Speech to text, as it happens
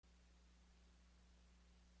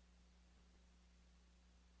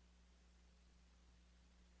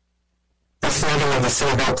meeting of the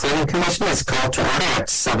Centerville Planning Commission is called to order at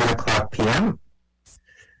 7 o'clock p.m.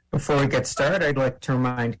 Before we get started, I'd like to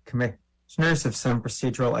remind commissioners of some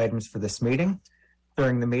procedural items for this meeting.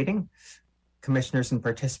 During the meeting, commissioners and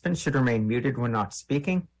participants should remain muted when not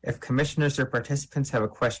speaking. If commissioners or participants have a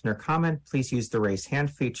question or comment, please use the raise hand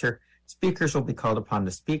feature. Speakers will be called upon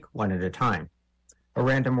to speak one at a time. A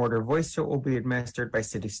random order voice vote will be administered by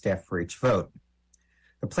city staff for each vote.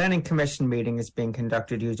 The Planning Commission meeting is being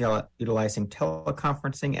conducted utilizing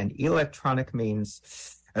teleconferencing and electronic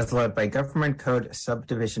means as led by Government Code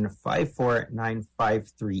Subdivision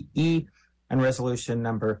 54953E and Resolution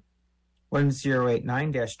number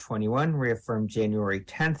 1089-21, reaffirmed January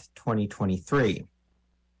 10th, 2023.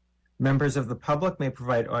 Members of the public may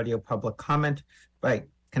provide audio public comment by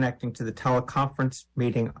connecting to the teleconference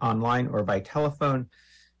meeting online or by telephone.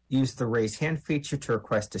 Use the raise hand feature to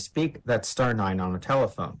request to speak. That's *9 on a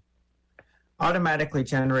telephone. Automatically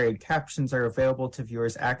generated captions are available to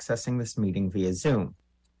viewers accessing this meeting via Zoom.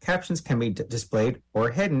 Captions can be displayed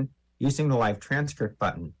or hidden using the live transcript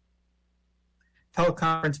button.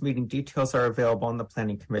 Teleconference meeting details are available on the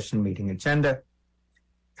Planning Commission meeting agenda.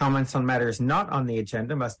 Comments on matters not on the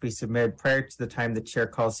agenda must be submitted prior to the time the chair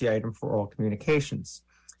calls the item for oral communications.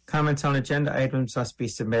 Comments on agenda items must be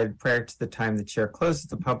submitted prior to the time the chair closes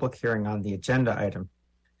the public hearing on the agenda item.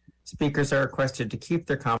 Speakers are requested to keep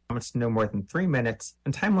their comments to no more than 3 minutes,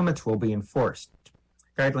 and time limits will be enforced.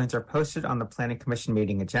 Guidelines are posted on the Planning Commission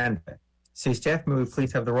meeting agenda. City staff, may we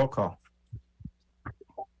please have the roll call?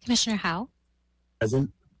 Commissioner Howe.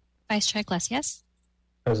 Present. Vice Chair Iglesias.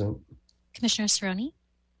 Present. Commissioner Cerrone.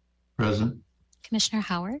 Present. Commissioner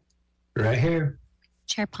Howard. Right here.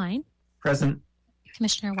 Chair Pine. Present.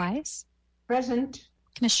 Commissioner Wise. Present.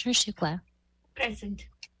 Commissioner Shukla. Present.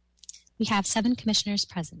 We have 7 commissioners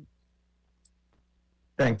present.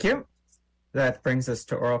 Thank you. That brings us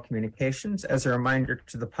to oral communications. As a reminder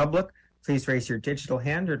to the public, please raise your digital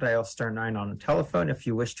hand or dial *9 on a telephone if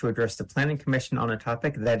you wish to address the Planning Commission on a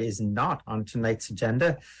topic that is not on tonight's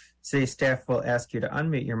agenda. City staff will ask you to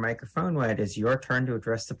unmute your microphone when it is your turn to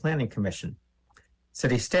address the Planning Commission.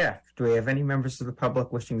 City staff, do we have any members of the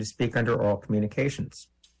public wishing to speak under oral communications?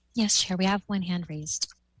 Yes, Chair, we have 1 hand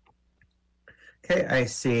raised. Okay, I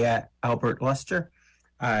see Albert Luster.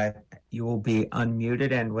 You will be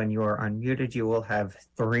unmuted, and when you are unmuted, you will have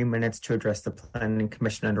 3 minutes to address the Planning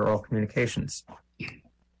Commission under oral communications.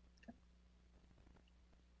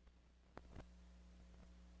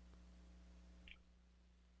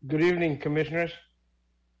 Good evening, commissioners.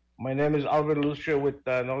 My name is Albert Luster with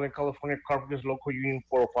Northern California Carpenters Local Union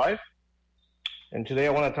 405. And today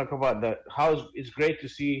I want to talk about how it's great to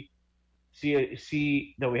see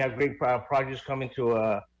that we have great projects coming to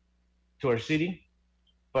our city,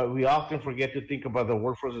 but we often forget to think about the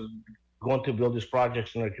workforce that's going to build these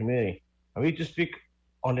projects in our community. I need to speak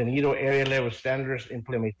on the NIDO area level standards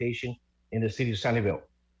implementation in the city of Sunnyvale,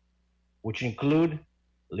 which include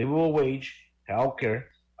livable wage, healthcare,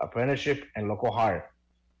 apprenticeship, and local hire.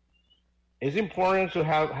 It's important to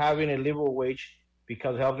having a livable wage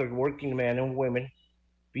because it helps the working men and women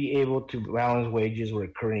be able to balance wages with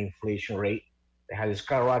the current inflation rate that has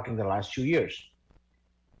skyrocketed in the last 2 years,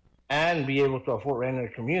 and be able to afford rent in the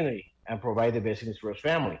community and provide the best needs for his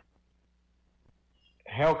family.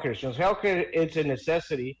 Healthcare, since healthcare is a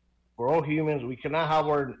necessity for all humans, we cannot have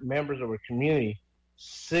our members of our community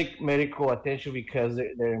seek medical attention because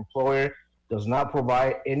their employer does not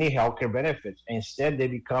provide any healthcare benefits. Instead, they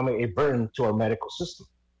become a burden to our medical system.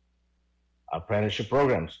 Apprenticeship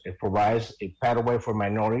programs, it provides a pathway for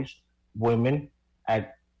minorities, women,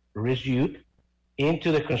 at-risk youth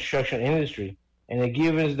into the construction industry, and it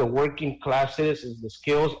gives the working class citizens the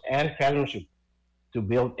skills and craftsmanship to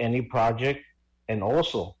build any project, and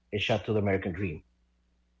also a shot to the American dream.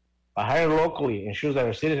 By hiring locally ensures that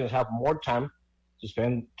our citizens have more time to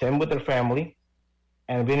spend time with their family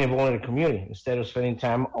and being involved in the community instead of spending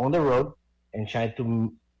time on the road and trying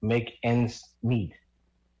to make ends meet.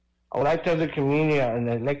 I would like to have the community and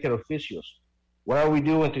the elected officials, what are we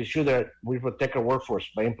doing to ensure that we protect our workforce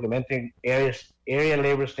by implementing area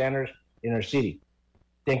labor standards in our city?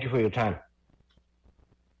 Thank you for your time.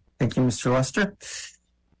 Thank you, Mr. Luster.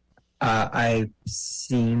 I've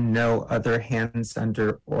seen no other hands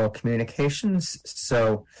under oral communications,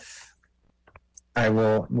 so I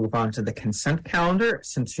will move on to the consent calendar.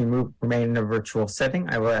 Since we remain in a virtual setting,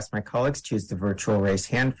 I will ask my colleagues to use the virtual raise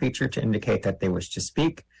hand feature to indicate that they wish to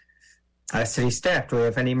speak. City staff, do we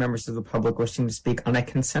have any members of the public wishing to speak on a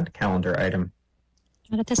consent calendar item?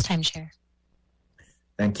 Not at this time, Chair.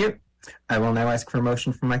 Thank you. I will now ask for a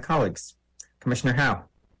motion from my colleagues. Commissioner Howe.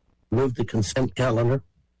 Move the consent calendar.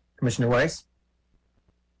 Commissioner Weiss.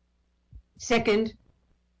 Second.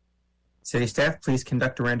 City staff, please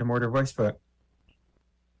conduct a random order voice vote.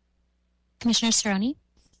 Commissioner Cerrone,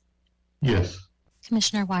 Yes.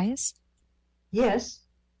 Commissioner Wise, Yes.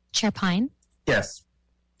 Chair Pine, Yes.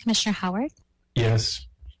 Commissioner Howard, Yes.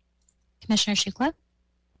 Commissioner Shukla,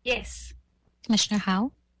 Yes. Commissioner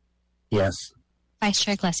Howe, Yes. Vice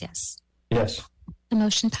Chair Iglesias. Yes. The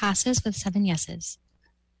motion passes with 7 yeses.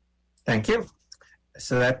 Thank you.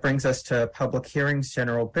 So that brings us to public hearings,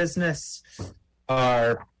 general business.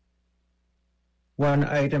 Our one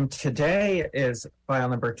item today is file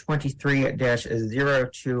number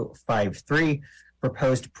 23-0253,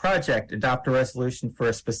 proposed project, adopt a resolution for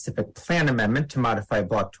a specific plan amendment to modify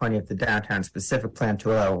Block 20 of the downtown specific plan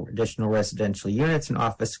to allow additional residential units and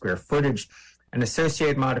office square footage and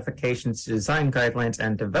associated modifications to design guidelines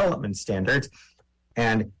and development standards,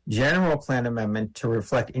 and general plan amendment to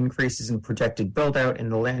reflect increases in projected build-out in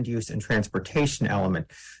the land use and transportation element.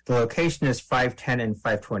 The location is 510 and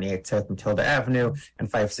 528 South Matilda Avenue and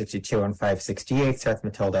 562 and 568 South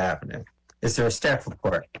Matilda Avenue. Is there a staff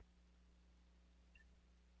report?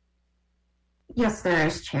 Yes, there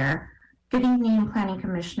is, Chair. Good evening, Planning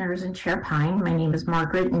Commissioners and Chair Pine. My name is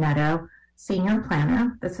Margaret Netto, Senior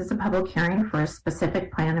Planner. This is a public hearing for a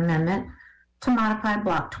specific plan amendment to modify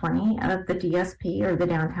Block 20 of the DSP, or the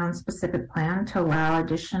Downtown Specific Plan, to allow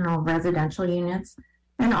additional residential units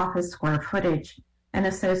and office square footage and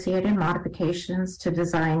associated modifications to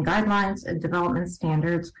design guidelines and development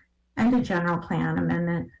standards, and a general plan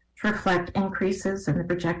amendment to reflect increases in the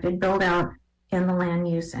projected build-out in the land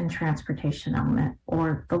use and transportation element,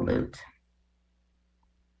 or the LUT.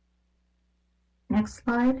 Next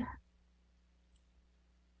slide.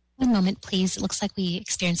 One moment, please. It looks like we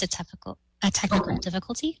experienced a technical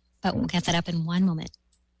difficulty, but we'll get that up in 1 moment.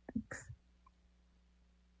 Thanks.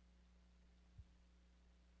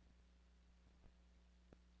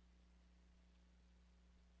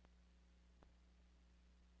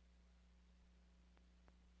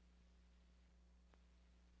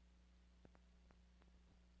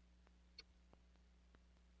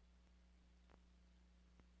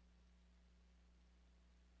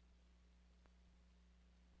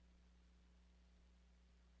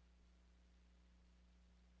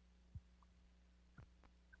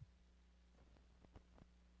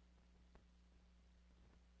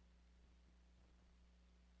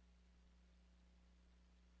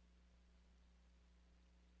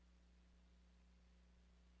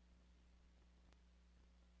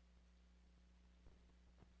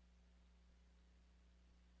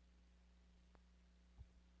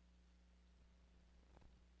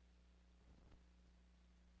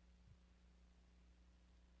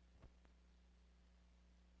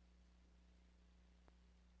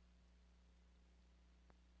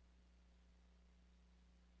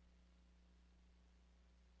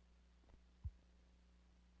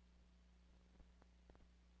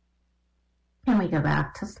 Can we go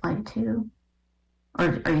back to slide 2?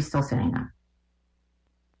 Or are you still sitting up?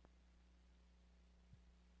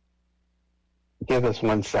 Give us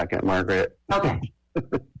 1 second, Margaret. Okay.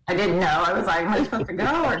 I didn't know. I was like, am I supposed to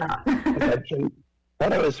go or not? I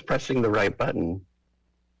thought I was pressing the right button.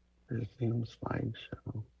 Resume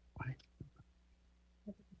slideshow. Why?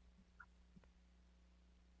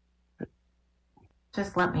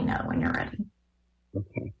 Just let me know when you're ready.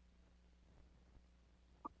 Okay.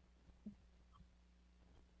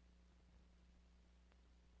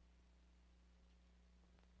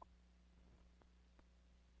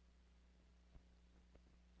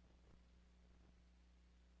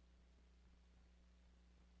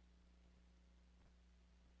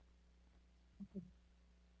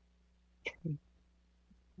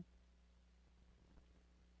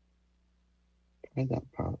 Try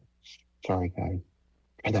that part. Sorry, guys.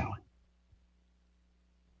 Try that one.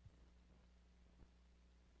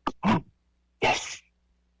 Oh, yes.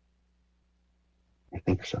 I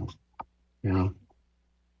think so. Yeah.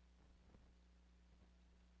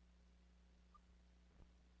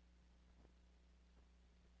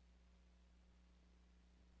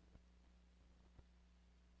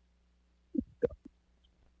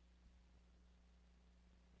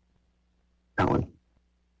 That one.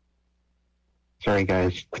 Sorry,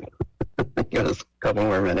 guys. Give us a couple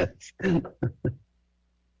more minutes. Is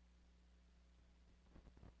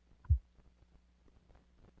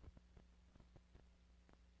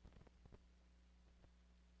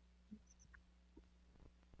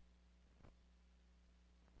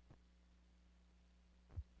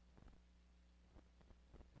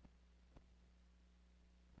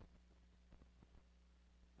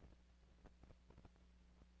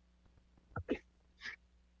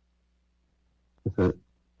it?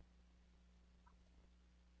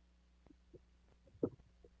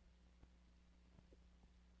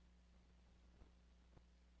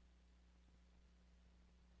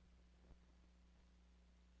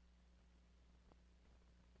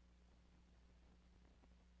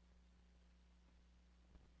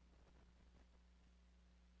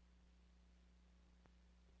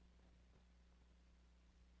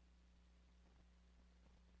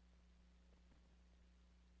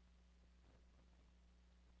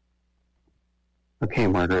 Okay,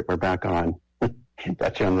 Margaret, we're back on.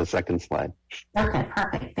 Got you on the second slide. Okay,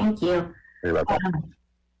 perfect. Thank you. Sorry about that.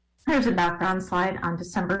 Here's a background slide. On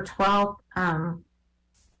December 12th,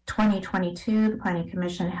 2022, the Planning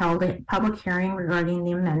Commission held a public hearing regarding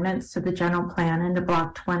the amendments to the general plan into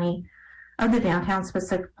Block 20 of the Downtown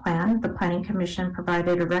Specific Plan. The Planning Commission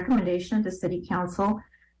provided a recommendation to City Council,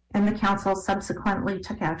 and the Council subsequently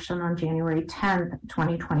took action on January 10th,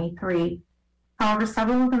 2023. However,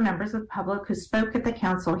 several of the members of the public who spoke at the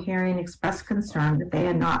Council hearing expressed concern that they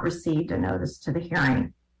had not received a notice to the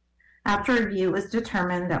hearing. After review, it was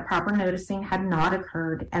determined that proper noticing had not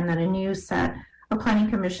occurred and that a new set of Planning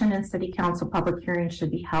Commission and City Council public hearings should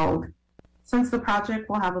be held. Since the project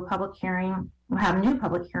will have new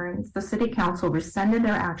public hearings, the City Council rescinded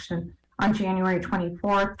their action on January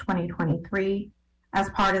 24th, 2023. As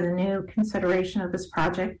part of the new consideration of this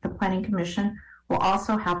project, the Planning Commission will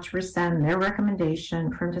also have to rescind their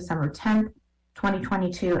recommendation from December 10th,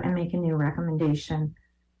 2022 and make a new recommendation.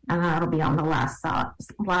 And that'll be on the last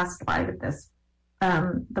slide of this.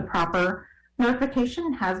 The proper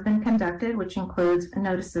notification has been conducted, which includes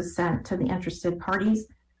notices sent to the interested parties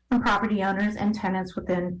and property owners and tenants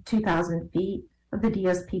within 2,000 feet of the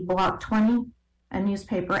DSP Block 20. A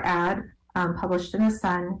newspaper ad published in the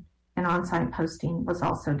Sun and on-site posting was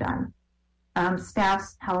also done.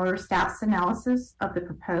 Staff's analysis of the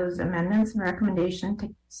proposed amendments and recommendation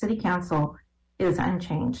to City Council is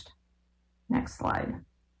unchanged. Next slide.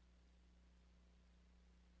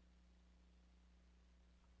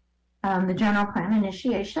 The general plan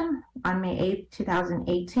initiation on May 8th,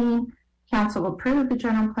 2018, Council approved the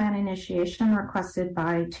general plan initiation requested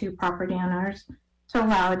by two property owners to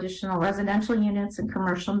allow additional residential units and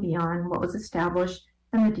commercial beyond what was established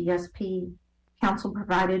in the DSP. Council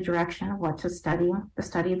provided direction of what to study. The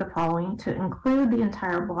study of the following to include the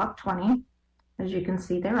entire Block 20, as you can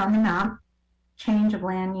see there on the map, change of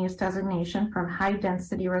land use designation from high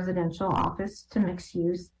density residential office to mixed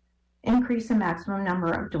use, increase in maximum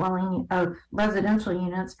number of residential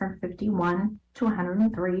units from 51 to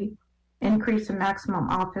 103, increase in maximum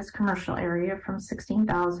office commercial area from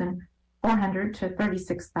 16,400 to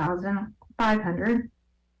 36,500,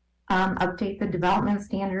 update the development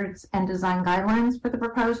standards and design guidelines for the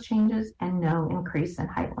proposed changes, and no increase in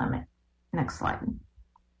height limit. Next slide.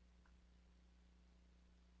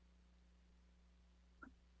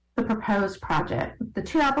 The proposed project. The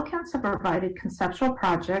two applicants have provided conceptual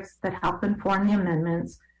projects that help inform the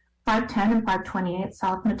amendments: 510 and 528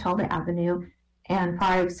 South Matilda Avenue and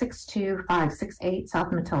 562, 568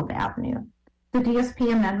 South Matilda Avenue. The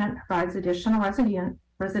DSP amendment provides additional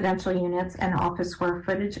residential units and office square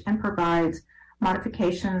footage and provides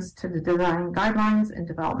modifications to the design guidelines and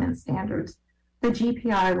development standards. The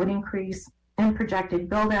GPI would increase in projected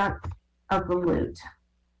build out of the loot.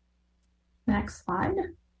 Next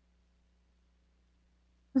slide.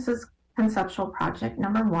 This is conceptual project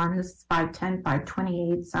number 1. This is 510,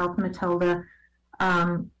 528 South Matilda.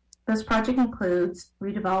 This project includes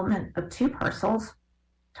redevelopment of 2 parcels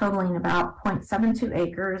totaling about 0.72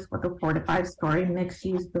 acres with a 4 to 5 story mixed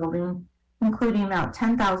use building, including about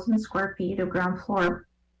 10,000 square feet of ground floor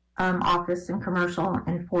office and commercial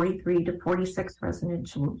and 43 to 46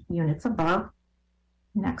 residential units above.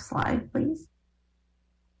 Next slide, please.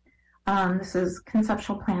 This is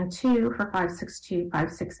conceptual plan 2 for 562,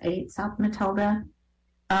 568 South Matilda.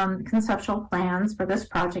 Conceptual plans for this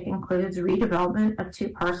project includes redevelopment of 2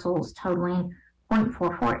 parcels totaling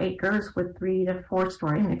 0.44 acres with 3 to 4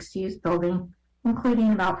 story mixed use building,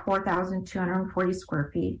 including about 4,240 square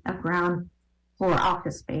feet of ground floor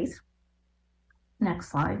office space. Next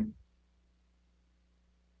slide.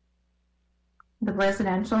 The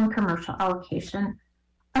residential and commercial allocation.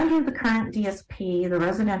 Under the current DSP, the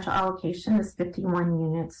residential allocation is 51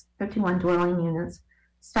 units, 51 dwelling units.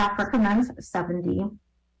 Staff recommends 70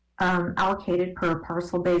 allocated per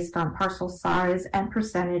parcel based on parcel size and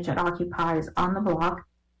percentage it occupies on the block.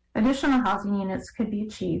 Additional housing units could be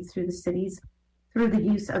achieved through the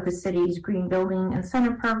use of the city's Green Building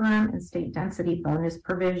Incentive Program and state density bonus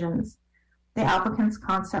provisions. The applicant's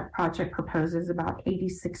concept project proposes about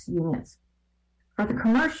 86 units. For the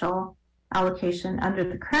commercial, allocation under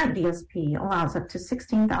the current DSP allows up to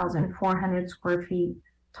 16,400 square feet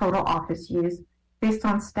total office use. Based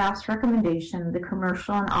on staff's recommendation, the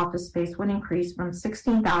commercial and office space would increase from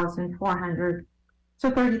 16,400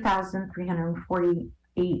 to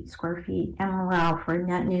 30,348 square feet and allow for a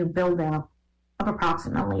net new build out of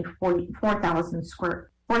approximately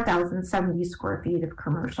 4,070 square feet of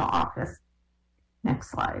commercial office.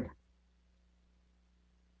 Next slide.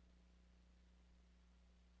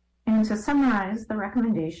 And to summarize the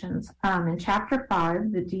recommendations, in Chapter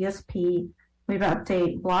 5, the DSP We've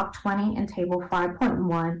updated Block 20 and Table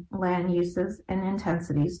 5.1 land uses and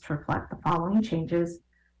intensities to reflect the following changes.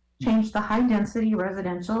 Change the high density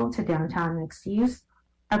residential to downtown mixed use.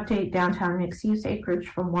 Update downtown mixed use acreage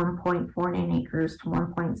from 1.49 acres to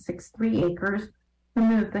 1.63 acres.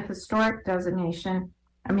 Remove the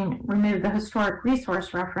historic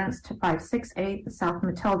resource reference to 568 South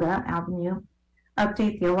Matilda Avenue.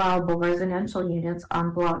 Update the allowable residential units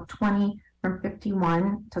on Block 20 from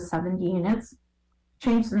 51 to 70 units.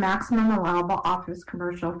 Change the maximum allowable office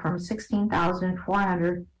commercial from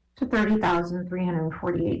 16,400 to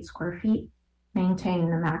 30,348 square feet. Maintain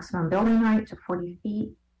the maximum building height to 40 feet.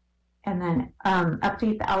 And then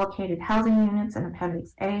update the allocated housing units in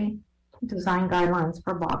Appendix A, design guidelines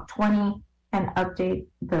for Block 20, and update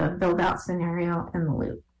the build-out scenario in the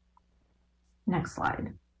loop. Next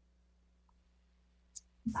slide.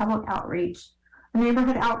 Public outreach. A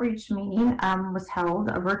neighborhood outreach meeting was held.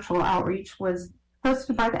 A virtual outreach was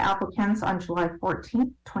hosted by the applicants on July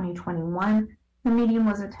 14th, 2021. The meeting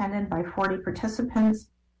was attended by 40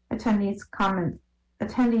 participants. Attendees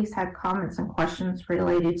had comments and questions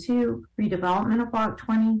related to redevelopment of Block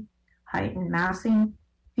 20, height and massing,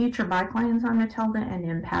 future bike lanes on Matilda, and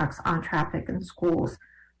impacts on traffic and schools.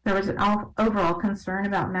 There was an overall concern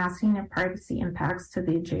about massing and privacy impacts to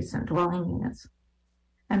the adjacent dwelling units.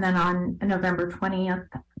 And then on November 21st,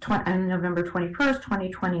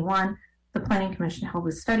 2021, the Planning Commission held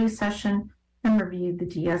a study session and reviewed the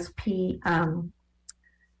DSP.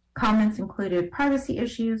 Comments included privacy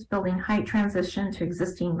issues, building height transition to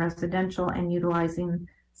existing residential, and utilizing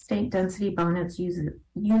state density bonus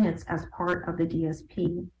units as part of the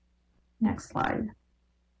DSP. Next slide.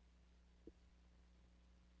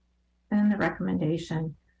 And the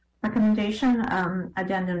recommendation.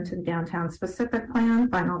 Addendum to the downtown specific plan,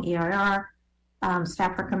 final EIR.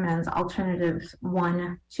 Staff recommends alternatives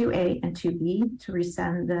 1, 2A, and 2B to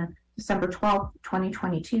rescind the December 12th,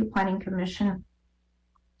 2022 Planning Commission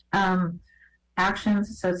actions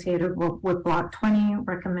associated with Block 20.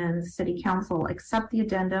 Recommends City Council accept the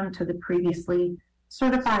addendum to the previously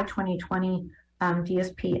certified 2020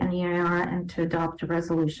 DSP and EIR, and to adopt a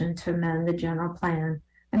resolution to amend the general plan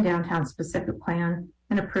and downtown specific plan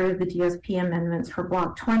and approve the DSP amendments for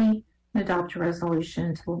Block 20 and adopt a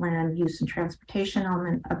resolution to the land use and transportation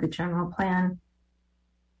element of the general plan.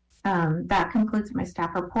 That concludes my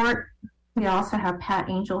staff report. We also have Pat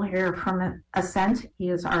Angel here from Ascent. He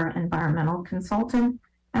is our environmental consultant,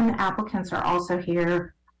 and the applicants are also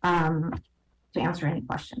here to answer any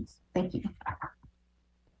questions. Thank you.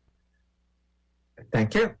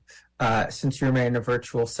 Thank you. Since you remain in a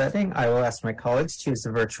virtual setting, I will ask my colleagues to use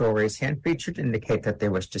the virtual raise hand feature to indicate that they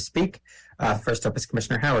wish to speak. First up is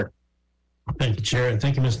Commissioner Howard. Thank you, Chair, and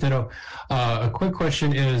thank you, Ms. Ditto. A quick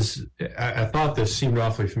question is, I thought this seemed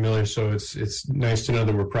awfully familiar, so it's nice to know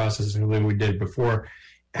that we're processing something we did before.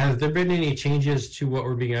 Has there been any changes to what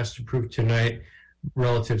we're being asked to approve tonight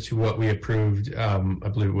relative to what we approved, I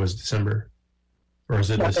believe it was December? Or is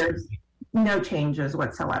it this? There's no changes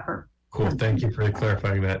whatsoever. Cool. Thank you for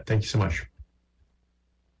clarifying that. Thank you so much.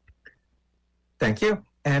 Thank you.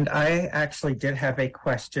 And I actually did have a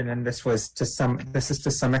question, and this is to some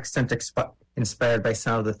extent inspired by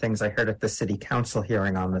some of the things I heard at the City Council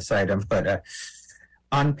hearing on this item. But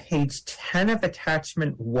on page 10 of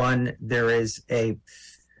attachment 1, there is a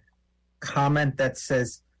comment that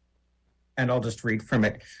says, and I'll just read from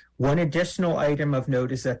it. One additional item of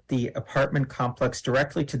note is that the apartment complex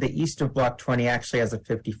directly to the east of Block 20 actually has a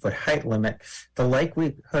 50-foot height limit. The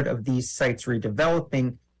likelihood of these sites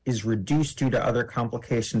redeveloping is reduced due to other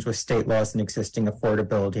complications with state laws and existing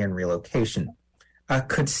affordability and relocation.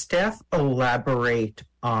 Could staff elaborate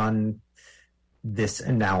on this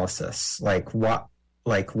analysis? Why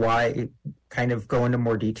kind of go into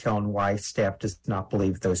more detail on why staff does not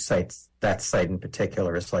believe those sites, that site in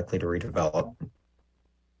particular, is likely to redevelop?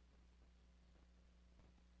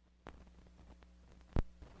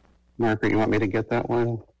 Margaret, you want me to get that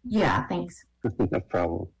one? Yeah, thanks. No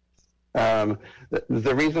problem.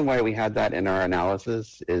 The reason why we had that in our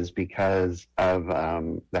analysis is because of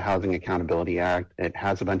the Housing Accountability Act. It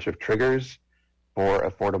has a bunch of triggers for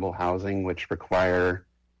affordable housing, which require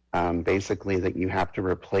basically that you have to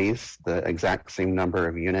replace the exact same number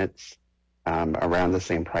of units around the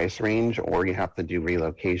same price range, or you have to do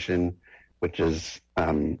relocation, which is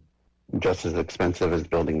just as expensive as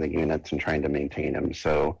building the units and trying to maintain them.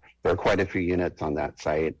 So there are quite a few units on that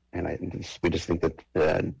site, and we just think that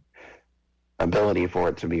the ability for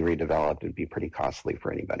it to be redeveloped would be pretty costly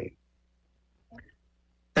for anybody.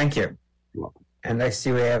 Thank you. You're welcome. And I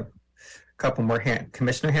see we have a couple more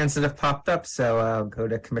commissioner hands that have popped up, so I'll go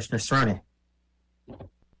to Commissioner Serrani.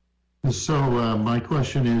 So my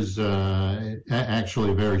question is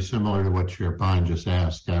actually very similar to what Chair Pine just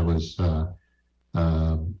asked. I was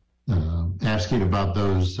asking about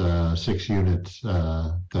those 6 units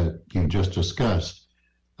that you just discussed.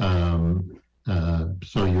 So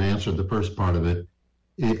you answered the first part of it.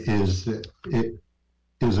 Is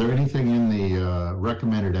there anything in the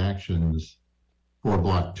recommended actions for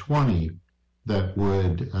Block 20 that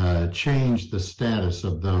would change the status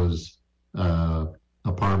of those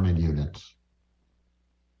apartment units?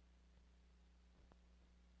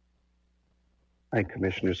 Hi,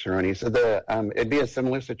 Commissioner Cerrone. So it'd be a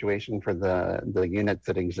similar situation for the units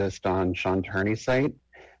that exist on Sean Turney's site.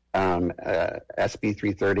 SB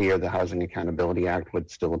 330 or the Housing Accountability Act would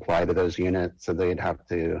still apply to those units. So they'd have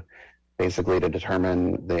to basically to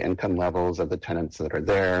determine the income levels of the tenants that are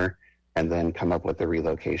there and then come up with a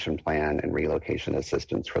relocation plan and relocation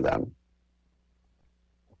assistance for them.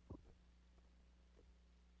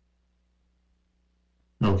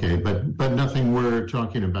 Okay, but nothing we're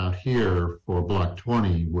talking about here for Block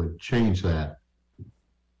 20 would change that,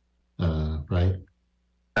 right?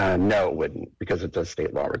 No, it wouldn't, because it's a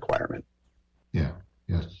state law requirement. Yeah,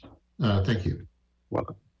 yes. Thank you.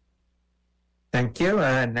 Welcome. Thank you.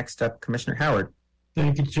 Next up, Commissioner Howard.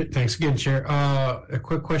 Thank you. Thanks again, Chair. A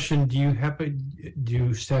quick question: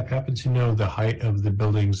 do staff happen to know the height of the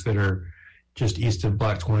buildings that are just east of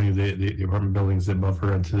Block 20, the apartment buildings that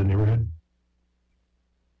buffer into the neighborhood?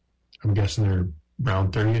 I'm guessing they're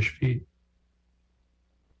around 30-ish feet.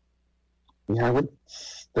 Yeah,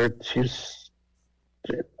 they're two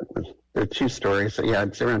stories. So yeah,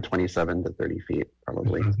 it's around 27 to 30 feet,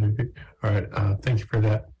 probably. All right. Thank you for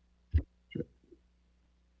that.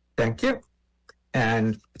 Thank you.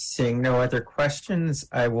 And seeing no other questions,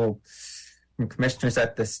 from commissioners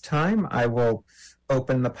at this time, I will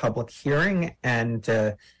open the public hearing. And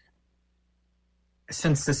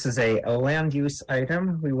since this is a land use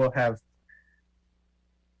item, we will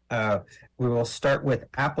start with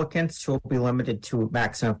applicants who will be limited to a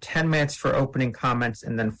maximum of 10 minutes for opening comments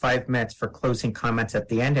and then 5 minutes for closing comments at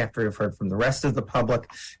the end after we've heard from the rest of the public.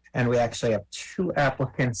 And we actually have 2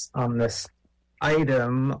 applicants on this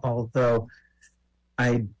item, although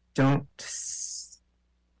I don't.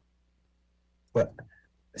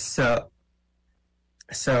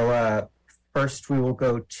 First, we will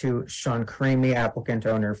go to Sean Karimi, applicant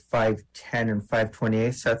owner 510 and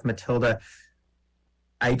 528 South Matilda.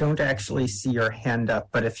 I don't actually see your hand up,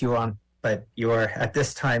 but if you want, but you are at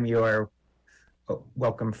this time, you are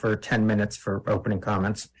welcome for 10 minutes for opening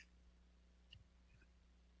comments.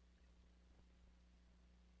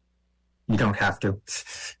 You don't have to.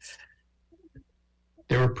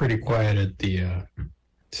 They were pretty quiet at the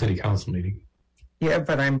city council meeting. Yeah,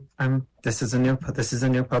 but this is a new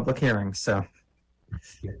public hearing, so.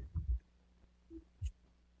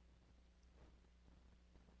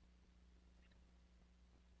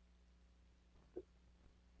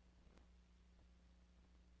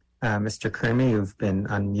 Mr. Karimi, you've been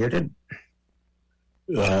unmuted.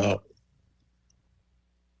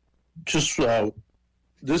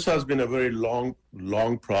 This has been a very long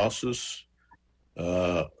process,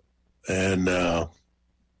 and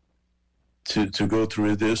to go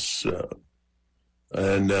through this,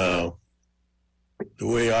 and the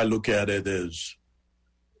way I look at it is,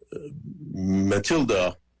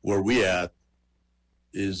 Matilda, where we at,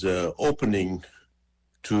 is opening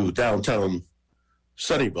to downtown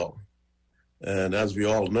Sunnyvale, and as we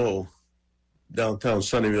all know, downtown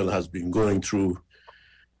Sunnyvale has been going through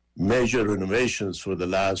major renovations for the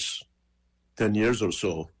last 10 years or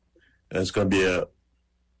so, and it's going to be a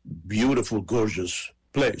beautiful, gorgeous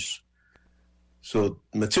place. So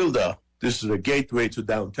Matilda, this is a gateway to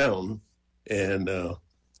downtown, and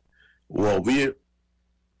what we're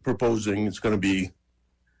proposing is going to be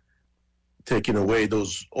taking away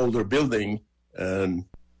those older buildings and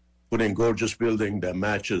putting gorgeous building that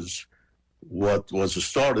matches what was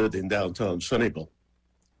started in downtown Sunnyvale.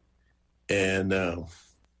 And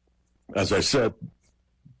as I said,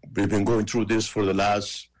 we've been going through this for the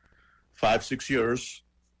last 5-6 years,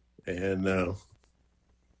 and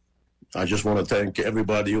I just want to thank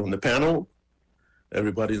everybody on the panel,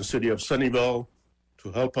 everybody in the city of Sunnyvale,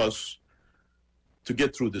 to help us to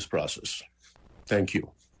get through this process. Thank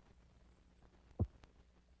you.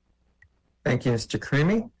 Thank you, Mr.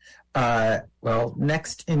 Karimi. Well,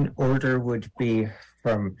 next in order would be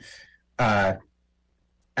from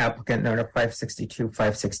applicant number 562,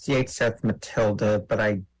 568 South Matilda, but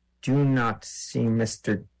I do not see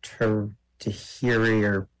Mr. Tahiri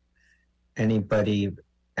or anybody,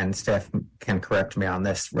 and staff can correct me on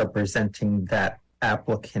this, representing that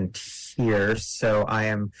applicant here. So I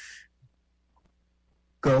am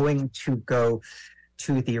going to go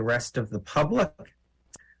to the rest of the public.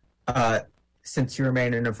 Since you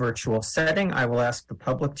remain in a virtual setting, I will ask the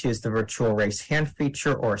public to use the virtual raise hand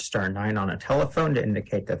feature or *9 on a telephone to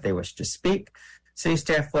indicate that they wish to speak. City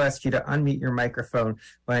staff will ask you to unmute your microphone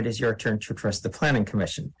when it is your turn to address the Planning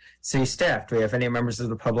Commission. City staff, do we have any members of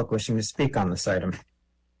the public wishing to speak on this item?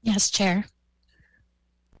 Yes, Chair.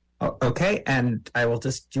 Okay, and I will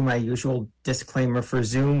just do my usual disclaimer for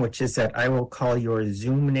Zoom, which is that I will call your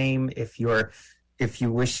Zoom name if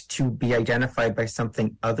you wish to be identified by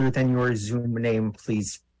something other than your Zoom name.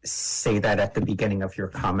 Please say that at the beginning of your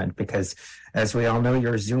comment, because as we all know,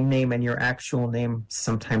 your Zoom name and your actual name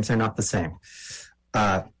sometimes are not the same.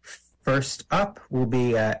 First up will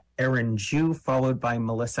be Erin Ju, followed by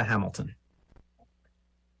Melissa Hamilton.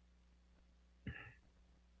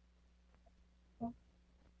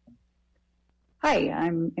 Hi,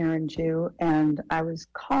 I'm Erin Ju, and I was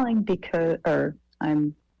calling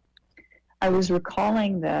I was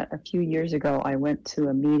recalling that a few years ago I went to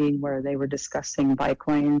a meeting where they were discussing bike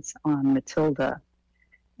lanes on Matilda.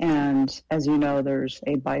 And as you know, there's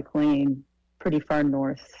a bike lane pretty far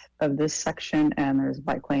north of this section, and there's a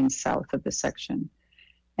bike lane south of this section.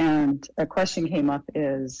 And a question came up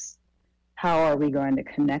is, how are we going to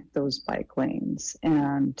connect those bike lanes?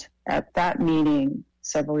 And at that meeting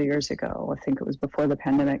several years ago, I think it was before the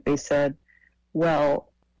pandemic, they said,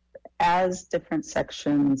 well, as different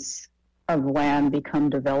sections of land become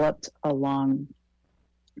developed along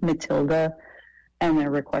Matilda and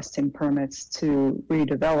they're requesting permits to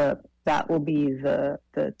redevelop, that will be the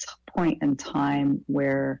point in time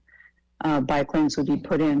where bike lanes will be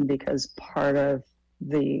put in, because part of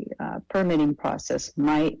the permitting process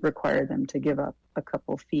might require them to give up a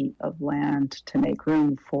couple feet of land to make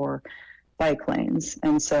room for bike lanes.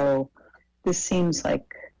 And so this seems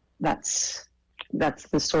like that's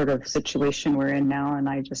the sort of situation we're in now, and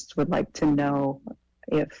I just would like to know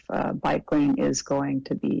if bike lane is going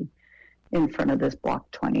to be in front of this Block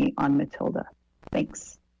 20 on Matilda.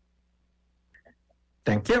 Thanks.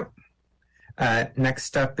 Thank you.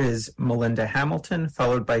 Next up is Melinda Hamilton,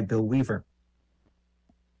 followed by Bill Weaver.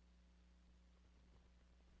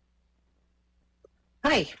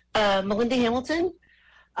 Hi, Melinda Hamilton.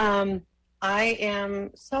 I am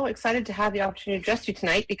so excited to have the opportunity to address you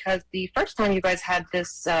tonight, because the first time you guys had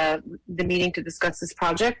this, the meeting to discuss this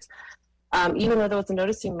project, even though there was a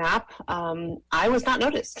noticing map, I was not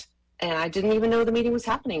noticed. And I didn't even know the meeting was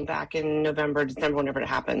happening back in November, December, whenever it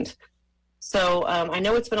happened. So I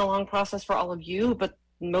know it's been a long process for all of you, but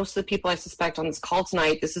most of the people I suspect on this call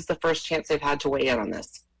tonight, this is the first chance they've had to weigh in on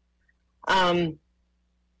this.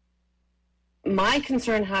 My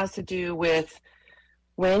concern has to do with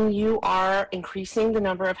when you are increasing the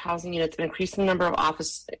number of housing units, increasing the number of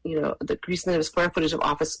office, increasing the square footage of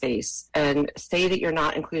office space, and say that you're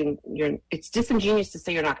not including it's disingenuous to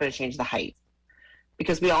say you're not going to change the height,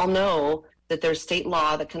 because we all know that there's state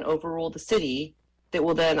law that can overrule the city that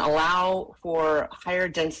will then allow for higher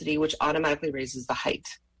density, which automatically raises the height.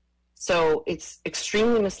 So it's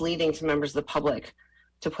extremely misleading to members of the public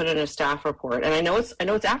to put in a staff report. And I know it's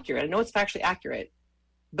accurate. I know it's factually accurate,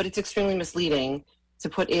 but it's extremely misleading to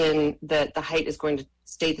put in that the height is going to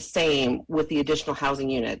stay the same with the additional housing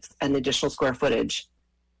units and the additional square footage,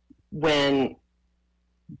 when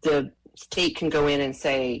the state can go in and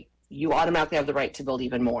say, you automatically have the right to build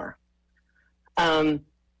even more.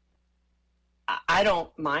 I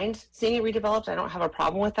don't mind seeing it redeveloped. I don't have a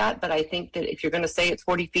problem with that, but I think that if you're going to say it's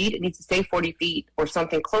 40 feet, it needs to stay 40 feet or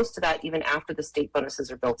something close to that, even after the state bonuses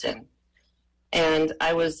are built in. And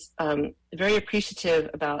I was very appreciative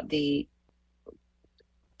about the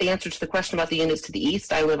answer to the question about the units to the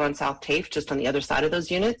east. I live on South Tafe, just on the other side of those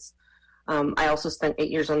units. I also spent 8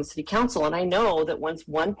 years on the city council, and I know that once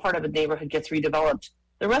one part of a neighborhood gets redeveloped,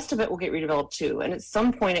 the rest of it will get redeveloped too. And at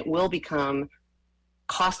some point it will become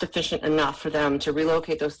cost efficient enough for them to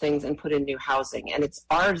relocate those things and put in new housing. And it's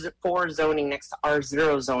R4 zoning next to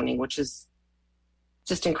R0 zoning, which is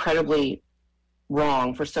just incredibly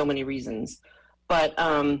wrong for so many reasons. But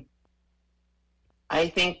I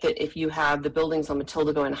think that if you have the buildings on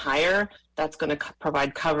Matilda going higher, that's going to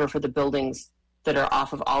provide cover for the buildings that are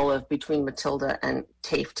off of Olive between Matilda and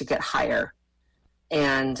Tafe to get higher.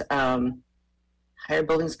 And higher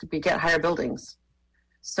buildings could get higher buildings.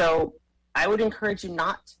 So I would encourage you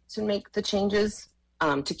not to make the changes,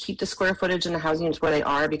 to keep the square footage and the housing units where they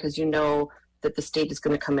are, because you know that the state is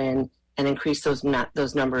going to come in and increase those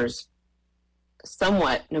numbers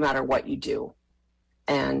somewhat no matter what you do.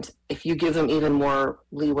 And if you give them even more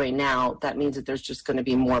leeway now, that means that there's just going to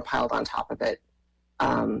be more piled on top of it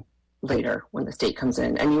later when the state comes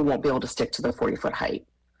in, and you won't be able to stick to the 40-foot height.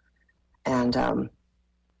 And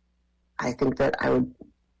I think that I would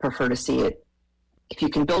prefer to see it. If you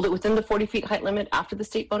can build it within the 40 feet height limit after the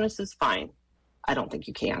state bonus is fine. I don't think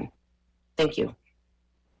you can. Thank you.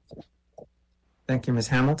 Thank you, Ms.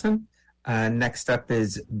 Hamilton. Next up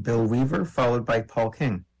is Bill Weaver, followed by Paul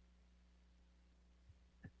King.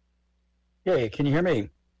 Okay, can you hear me?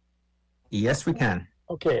 Yes, we can.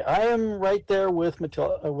 Okay, I am right there with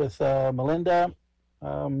Melinda.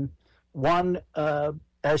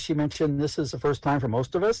 As she mentioned, this is the first time for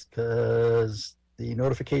most of us because the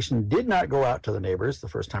notification did not go out to the neighbors the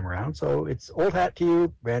first time around. So it's old hat to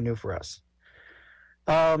you, brand new for us.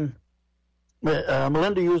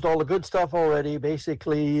 Melinda used all the good stuff already.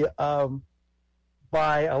 Basically,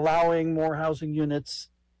 by allowing more housing units,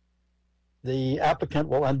 the applicant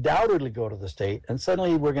will undoubtedly go to the state, and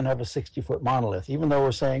suddenly we're going to have a 60-foot monolith, even though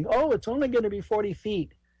we're saying, oh, it's only going to be 40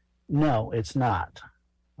 feet. No, it's not.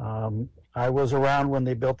 I was around when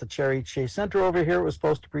they built the Cherry Chase Center over here. It was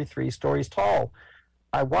supposed to be 3 stories tall.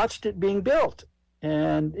 I watched it being built,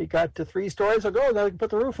 and it got to 3 stories. I go, then they put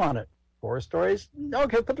the roof on it. 4 stories,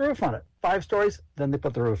 okay, put the roof on it. 5 stories, then they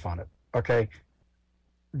put the roof on it. Okay,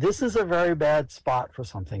 this is a very bad spot for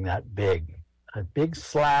something that big. A big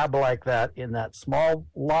slab like that in that small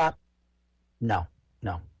lot, no,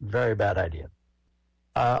 very bad idea.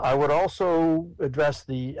 I would also address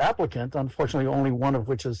the applicant, unfortunately only one of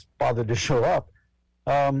which has bothered to show up,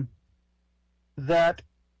 that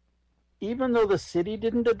even though the city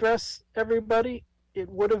didn't address everybody, it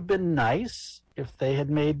would have been nice if they had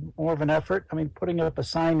made more of an effort. I mean, putting up a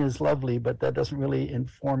sign is lovely, but that doesn't really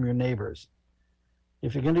inform your neighbors.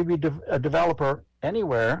 If you're going to be a developer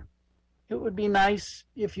anywhere, it would be nice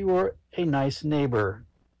if you were a nice neighbor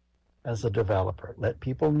as a developer. Let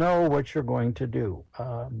people know what you're going to do.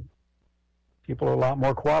 People are a lot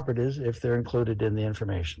more cooperative if they're included in the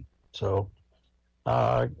information. So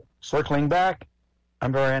circling back,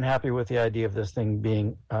 I'm very unhappy with the idea of this thing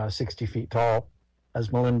being 60 feet tall. As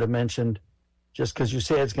Melinda mentioned, just because you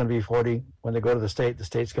say it's going to be 40, when they go to the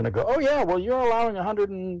state's going to go, oh yeah, well, you're allowing 100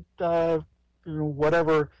 and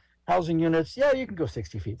whatever housing units. Yeah, you can go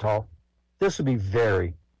 60 feet tall. This would be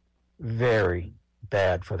very, very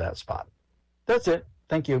bad for that spot. That's it.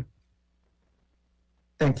 Thank you.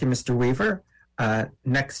 Thank you, Mr. Weaver.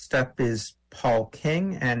 Next up is Paul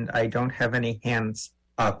King, and I don't have any hands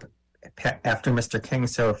up after Mr. King,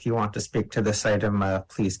 so if you want to speak to this item,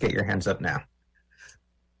 please get your hands up now.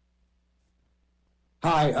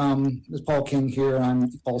 Hi, this is Paul King here. I'm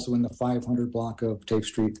also in the 500 block of Tape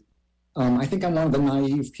Street. I think I'm one of the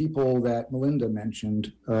naive people that Melinda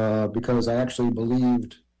mentioned because I actually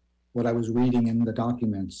believed what I was reading in the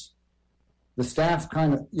documents. The staff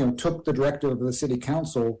kind of, took the directive of the city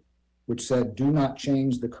council, which said, do not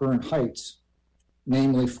change the current heights,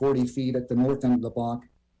 namely 40 feet at the north end of the block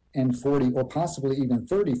and 40 or possibly even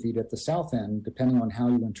 30 feet at the south end, depending on how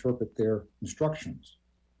you interpret their instructions.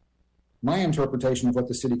 My interpretation of what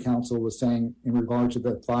the city council was saying in regard to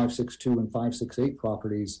the 562 and 568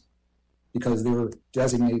 properties, because they were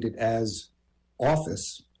designated as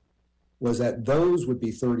office, was that those would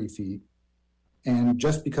be 30 feet. And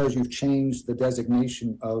just because you've changed the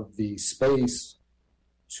designation of the space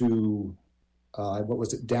to,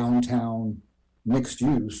 downtown mixed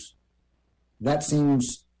use, that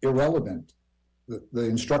seems irrelevant. The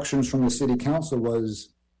instructions from the city council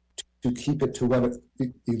was to keep it to what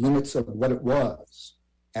the limits of what it was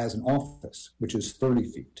as an office, which is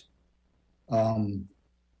 30 feet.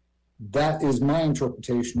 That is my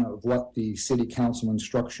interpretation of what the city council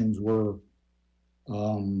instructions were.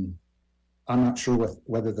 I'm not sure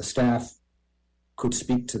whether the staff could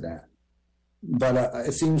speak to that. But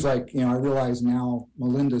it seems like, I realize now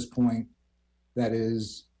Melinda's point, that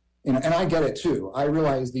is, and I get it too. I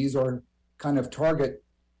realize these are kind of target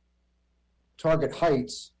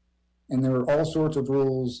heights, and there are all sorts of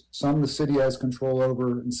rules. Some the city has control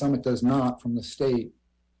over, and some it does not from the state,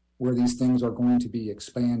 where these things are going to be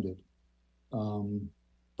expanded.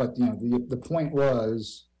 But the point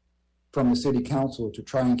was from the city council to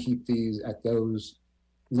try and keep these at those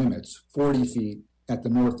limits, 40 feet at the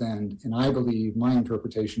north end, and I believe my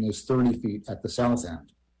interpretation is 30 feet at the south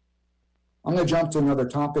end. I'm going to jump to another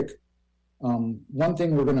topic. One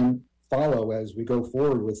thing we're going to follow as we go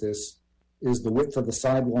forward with this is the width of the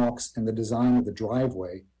sidewalks and the design of the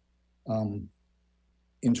driveway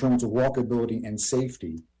in terms of walkability and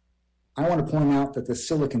safety. I want to point out that the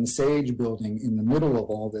Silicon Sage building in the middle of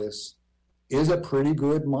all this is a pretty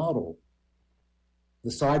good model.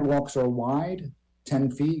 The sidewalks are wide,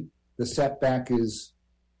 10 feet. The setback is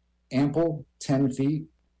ample, 10 feet.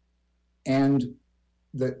 And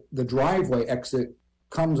the driveway exit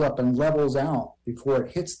comes up and levels out before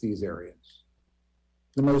it hits these areas.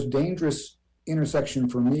 The most dangerous intersection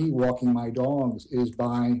for me walking my dogs is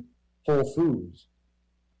by Whole Foods.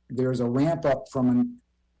 There's a ramp up from a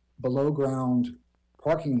below ground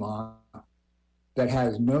parking lot that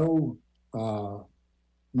has no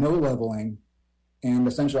leveling, and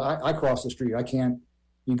essentially I cross the street. I can't.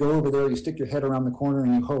 You go over there, you stick your head around the corner,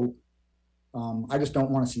 and you hope. I just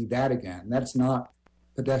don't want to see that again. That's not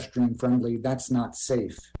pedestrian friendly. That's not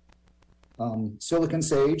safe. Silicon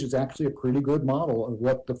Sage is actually a pretty good model of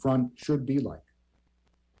what the front should be like.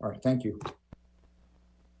 All right, thank you.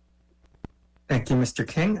 Thank you, Mr.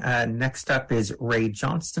 King. Next up is Ray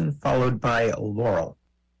Johnston, followed by Laurel.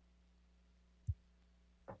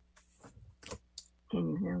 Can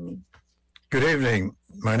you hear me? Good evening.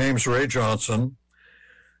 My name's Ray Johnson.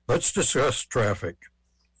 Let's discuss traffic.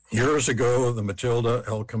 Years ago, the Matilda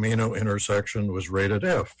El Camino intersection was rated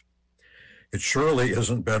F. It surely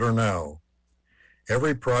isn't better now.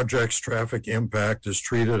 Every project's traffic impact is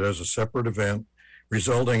treated as a separate event,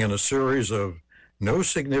 resulting in a series of no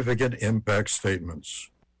significant impact statements.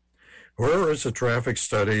 Where is a traffic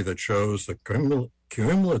study that shows the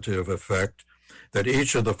cumulative effect that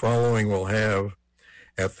each of the following will have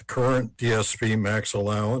at the current DSP max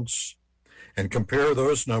allowance, and compare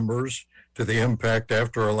those numbers to the impact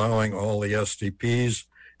after allowing all the SDPs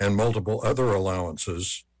and multiple other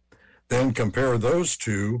allowances, then compare those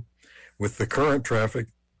two with the current traffic?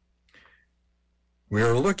 We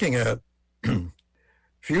are looking at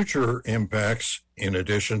future impacts in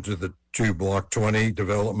addition to the two Block 20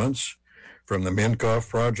 developments from the Minkoff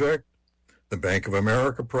project, the Bank of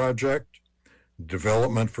America project,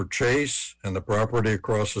 development for Chase and the property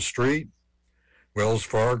across the street, Wells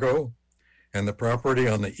Fargo, and the property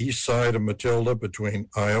on the east side of Matilda between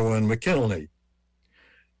Iowa and McKinley.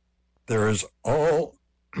 There is all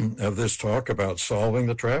of this talk about solving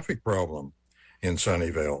the traffic problem in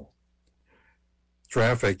Sunnyvale.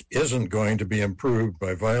 Traffic isn't going to be improved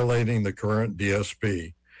by violating the current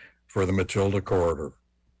DSP for the Matilda corridor.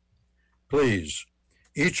 Please,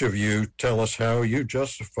 each of you tell us how you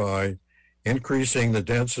justify increasing the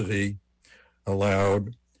density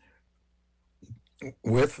allowed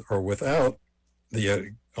with or without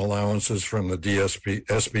the allowances from the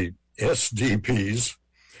SDPs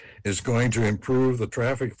is going to improve the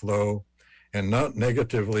traffic flow and not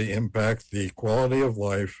negatively impact the quality of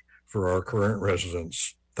life for our current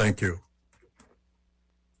residents. Thank you.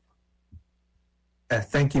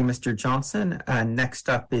 Thank you, Mr. Johnson. Next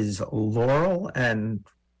up is Laurel, and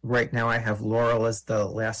right now I have Laurel as the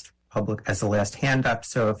last hand up.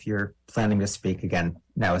 So if you're planning to speak again,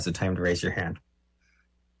 now is the time to raise your hand.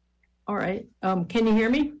 All right. Can you hear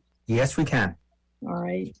me? Yes, we can. All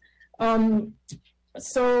right.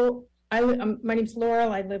 So my name's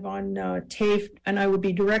Laurel. I live on TAFE, and I would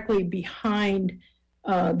be directly behind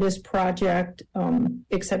this project,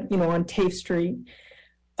 except, on TAFE Street.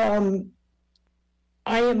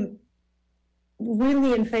 I am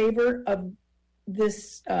really in favor of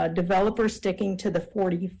this developer sticking to the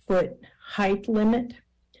 40-foot height limit.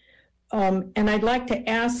 And I'd like to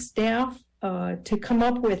ask staff to come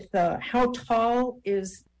up with how tall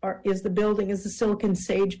is the building, is the Silicon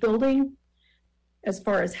Sage building, as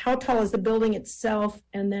far as how tall is the building itself,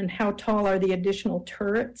 and then how tall are the additional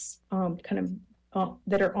turrets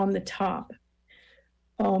that are on the top.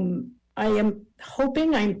 I'm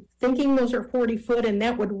thinking those are 40 foot, and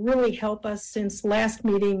that would really help us, since last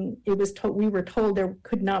meeting we were told there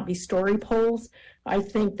could not be story poles. I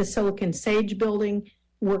think the Silicon Sage building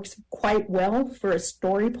works quite well for a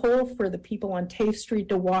story pole for the people on TAFE Street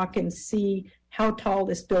to walk and see how tall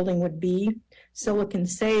this building would be. Silicon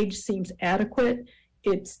Sage seems adequate.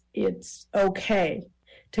 It's okay.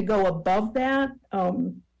 To go above that,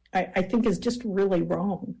 I think is just really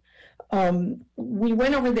wrong. We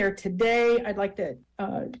went over there today. I'd like to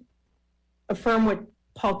affirm what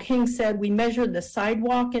Paul King said. We measured the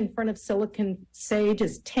sidewalk in front of Silicon Sage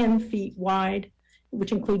as 10 feet wide,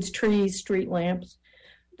 which includes trees, street lamps.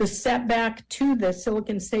 The setback to the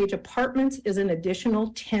Silicon Sage apartments is an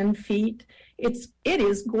additional 10 feet. It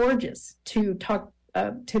is gorgeous. To talk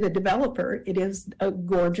to the developer, it is a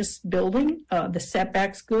gorgeous building. The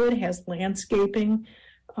setback's good, has landscaping.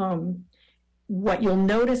 What you'll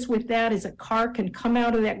notice with that is a car can come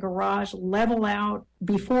out of that garage, level out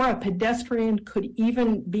before a pedestrian could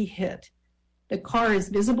even be hit. The car is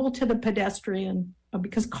visible to the pedestrian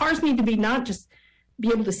because cars need to be not just be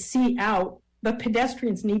able to see out, but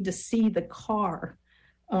pedestrians need to see the car.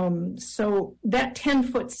 So that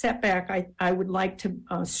 10-foot setback, I would like to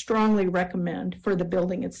strongly recommend for the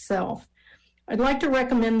building itself. I'd like to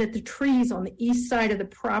recommend that the trees on the east side of the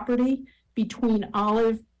property between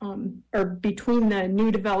between the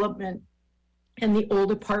new development and the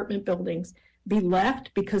old apartment buildings be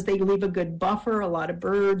left because they leave a good buffer. A lot of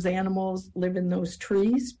birds, animals live in those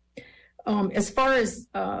trees. As far as,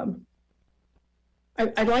 I'd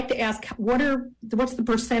like to ask, what's the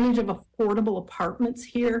percentage of affordable apartments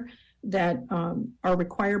here that are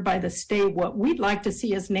required by the state? What we'd like to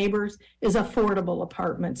see as neighbors is affordable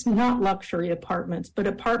apartments, not luxury apartments, but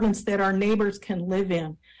apartments that our neighbors can live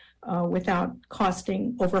in without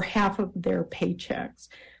costing over half of their paychecks.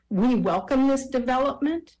 We welcome this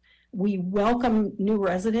development. We welcome new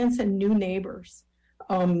residents and new neighbors,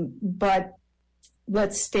 but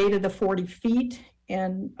let's stay to the 40 feet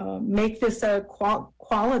and make this a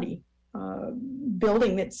quality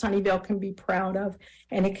building that Sunnyvale can be proud of,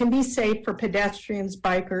 and it can be safe for pedestrians,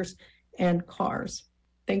 bikers, and cars.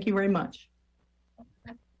 Thank you very much.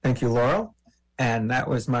 Thank you, Laurel. And that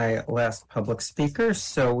was my last public speaker,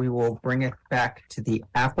 so we will bring it back to the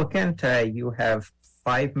applicant. You have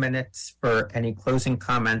 5 minutes for any closing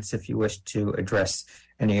comments if you wish to address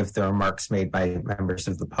any of the remarks made by members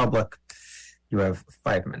of the public. You have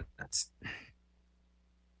 5 minutes.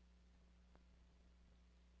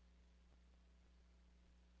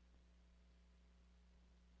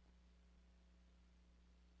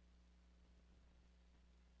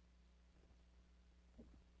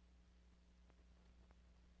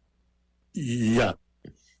 Yeah.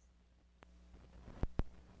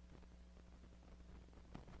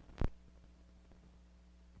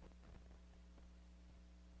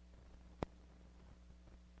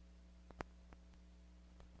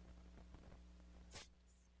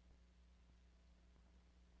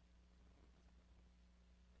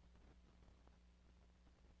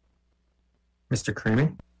 Mr.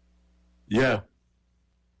 Creamy? Yeah.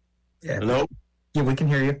 Hello? Yeah, we can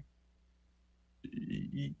hear you.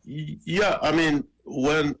 Yeah, I mean,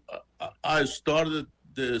 when I started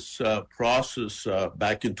this process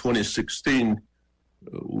back in 2016,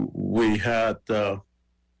 we had a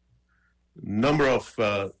number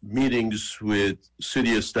of meetings with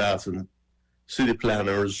city staff and city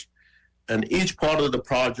planners, and each part of the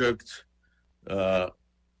project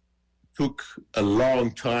took a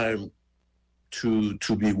long time to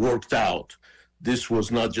be worked out. This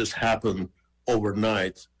was not just happen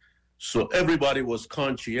overnight. So everybody was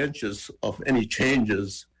conscientious of any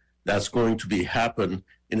changes that's going to be happen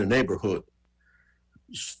in a neighborhood.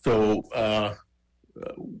 So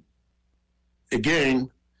again,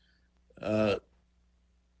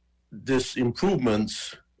 this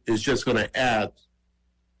improvements is just going to add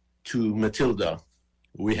to Matilda.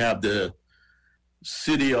 We have the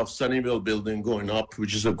City of Sunnyvale building going up,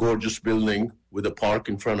 which is a gorgeous building with a park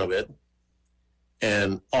in front of it.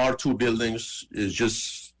 And our two buildings is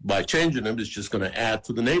just, by changing them, is just going to add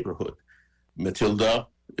to the neighborhood. Matilda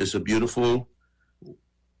is a beautiful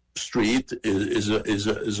street, is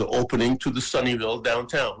an opening to the Sunnyvale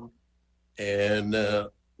downtown. And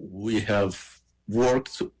we have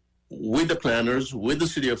worked with the planners, with the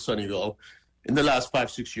city of Sunnyvale in the last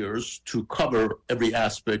 5-6 years to cover every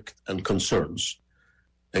aspect and concerns.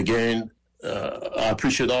 Again, I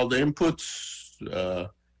appreciate all the inputs,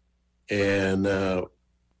 and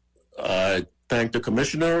I thank the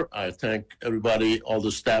commissioner. I thank everybody, all the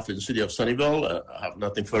staff in the city of Sunnyvale. I have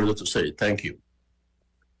nothing further to say. Thank you.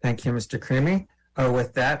 Thank you, Mr. Creamy.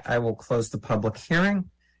 With that, I will close the public hearing,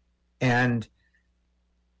 and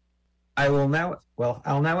I'll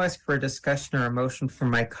now ask for a discussion or a motion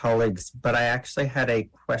from my colleagues, but I actually had a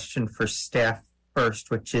question for staff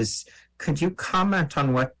first, which is, could you comment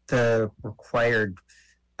on what the required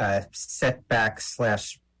setbacks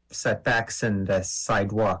and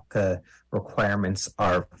sidewalk requirements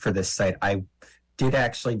are for this site? I did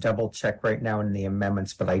actually double check right now in the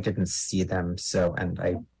amendments, but I didn't see them. So, and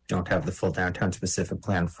I don't have the full downtown specific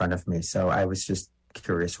plan in front of me. So I was just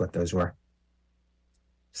curious what those were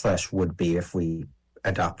 / would be if we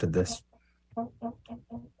adopted this.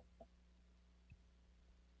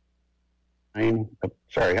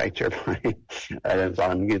 Sorry, Chair Pine. I was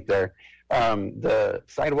on mute there. The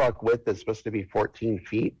sidewalk width is supposed to be 14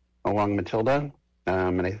 feet along Matilda,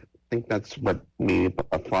 and I think that's what we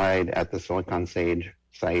applied at the Silicon Sage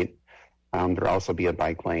site. There'll also be a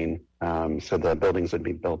bike lane, so the buildings would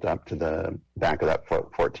be built up to the back of that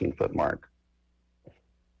 14-foot mark.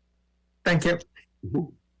 Thank you. Mm-hmm.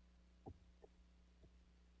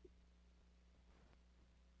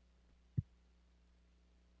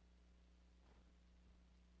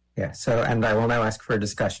 Yeah, so, and I will now ask for a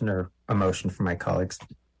discussion or a motion from my colleagues.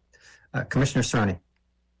 Commissioner Serrani.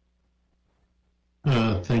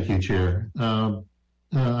 Thank you, Chair.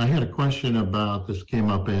 I had a question about, this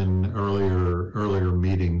came up in earlier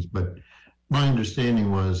meetings, but my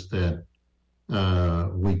understanding was that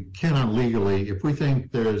we cannot legally, if we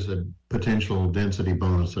think there's a potential density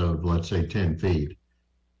bonus of, let's say, 10 feet,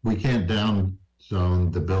 we can't down zone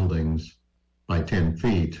the buildings by 10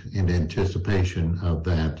 feet in anticipation of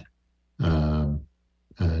that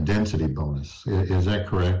density bonus. Is that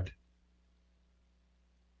correct?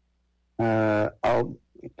 I'll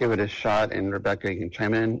give it a shot, and Rebecca, you can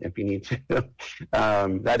chime in if you need to.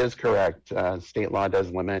 That is correct. State law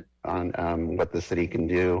does limit on what the city can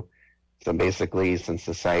do. So basically, since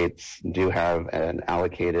the sites do have an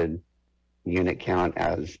allocated unit count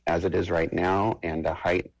as it is right now, and a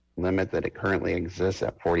height limit that it currently exists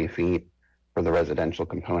at 40 feet for the residential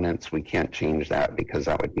components, we can't change that because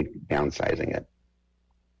that would be downsizing it.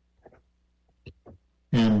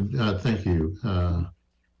 And thank you.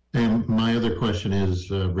 And my other question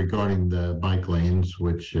is regarding the bike lanes,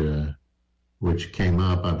 which came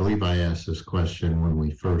up. I believe I asked this question when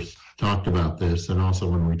we first talked about this, and also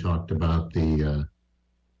when we talked about the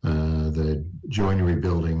joinery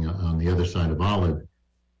building on the other side of Olive.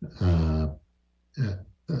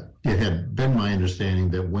 It had been my understanding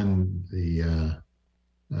that when the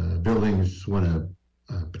buildings, when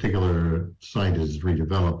a particular site is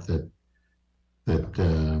redeveloped,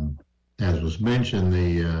 that as was mentioned,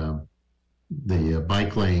 the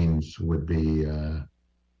bike lanes would be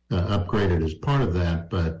upgraded as part of that.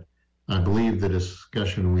 But I believe the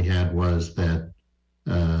discussion we had was that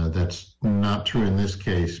that's not true in this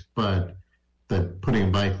case, but that putting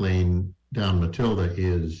a bike lane down Matilda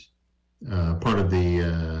is part of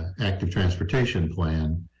the active transportation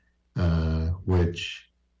plan, which,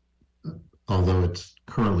 although it's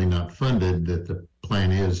currently not funded, that the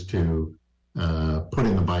plan is to put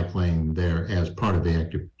in the bike lane there as part of the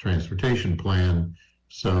active transportation plan.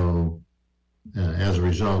 So as a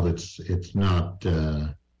result, it's not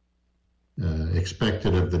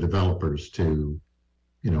expected of the developers to,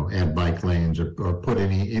 add bike lanes or put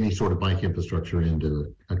any sort of bike infrastructure in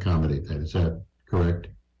to accommodate that. Is that correct?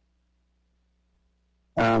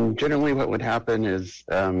 Generally, what would happen is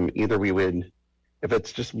either we would, if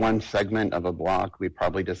it's just one segment of a block, we'd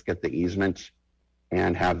probably just get the easement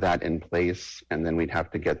and have that in place, and then we'd have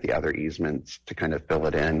to get the other easements to kind of fill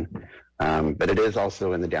it in. But it is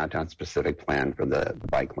also in the downtown specific plan for the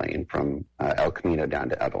bike lane from El Camino down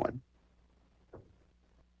to Evelyn.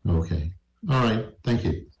 Okay. All right. Thank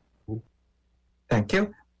you. Thank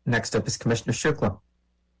you. Next up is Commissioner Shukla.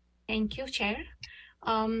 Thank you, Chair.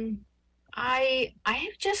 I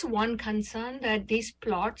have just one concern, that these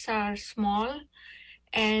plots are small.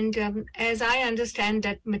 And as I understand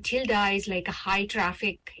that Matilda is like a high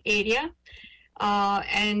traffic area,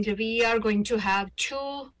 and we are going to have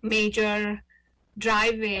two major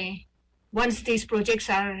driveway. Once these projects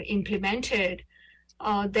are implemented,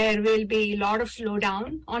 there will be a lot of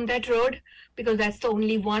slowdown on that road, because that's the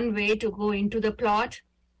only one way to go into the plot.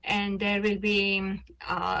 And there will be,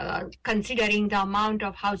 considering the amount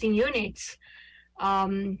of housing units,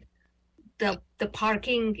 the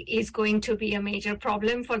parking is going to be a major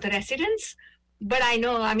problem for the residents. But I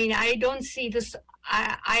don't see this,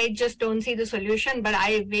 I just don't see the solution, but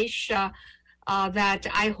I wish that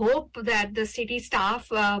I hope that the city staff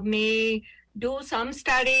may do some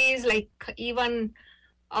studies, like even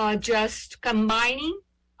just combining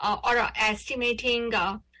or estimating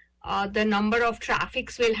the number of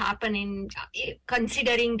traffics will happen in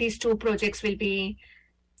considering these two projects will be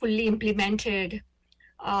fully implemented.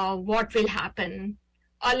 What will happen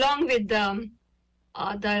along with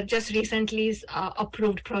the just recently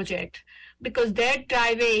approved project, because that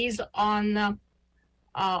driveway is on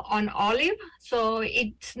Olive, so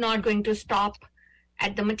it's not going to stop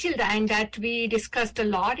at the Matilda, and that we discussed a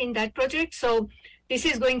lot in that project. So this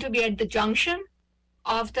is going to be at the junction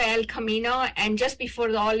of the El Camino and just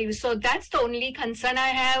before the Olive. So that's the only concern I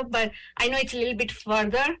have, but I know it's a little bit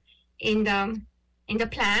further in the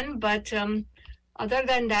plan, but other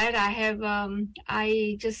than that, I have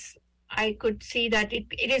I could see that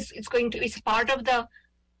it's part of the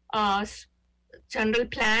general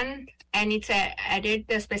plan, and it's added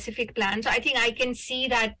the specific plan. So I think I can see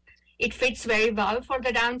that it fits very well for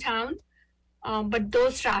the downtown, but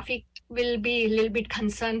those traffic will be a little bit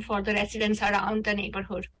concern for the residents around the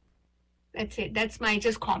neighborhood. That's it. That's my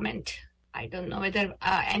just comment. I don't know whether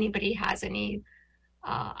anybody has any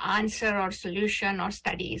answer or solution or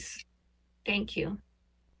studies. Thank you.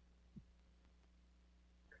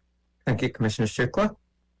 Thank you, Commissioner Shukla.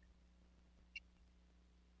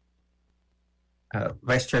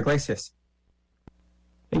 Vice Chair Iglesias.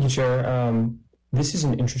 Thank you, Chair. This is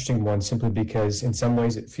an interesting one simply because in some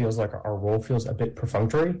ways it feels like our role feels a bit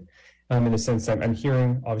perfunctory in the sense that I'm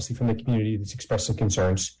hearing obviously from the community that's expressing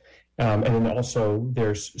concerns. And then also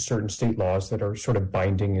there's certain state laws that are sort of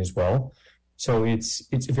binding as well. So it's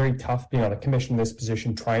very tough being on a commission in this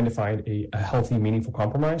position, trying to find a healthy, meaningful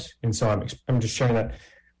compromise. And so I'm just sharing that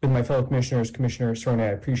with my fellow commissioners. Commissioner Cerrone, I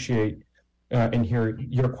appreciate and hear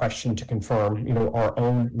your question to confirm, our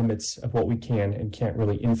own limits of what we can and can't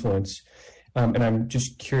really influence. And I'm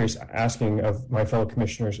just curious, asking of my fellow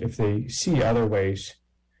commissioners if they see other ways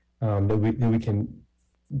that we can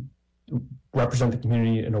represent the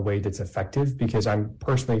community in a way that's effective, because I'm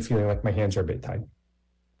personally feeling like my hands are a bit tied.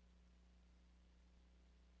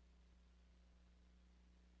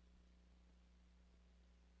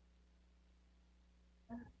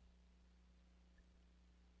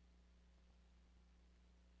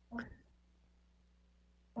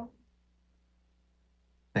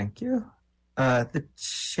 Thank you. The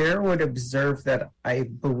chair would observe that I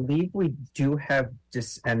believe we do have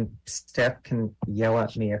and staff can yell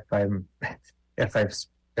at me if I'm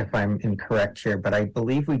incorrect here, but I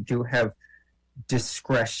believe we do have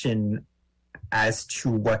discretion as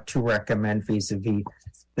to what to recommend vis-a-vis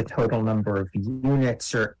the total number of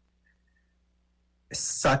units, or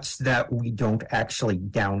such that we don't actually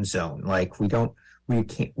downzone. Like we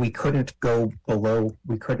couldn't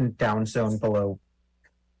downzone below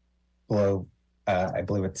I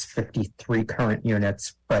believe it's 53 current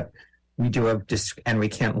units, but we do have and we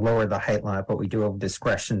can't lower the height limit, but we do have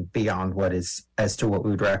discretion beyond what is, as to what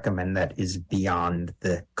we would recommend that is beyond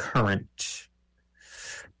the current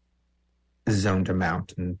zoned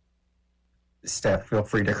amount. And staff, feel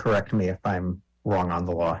free to correct me if I'm wrong on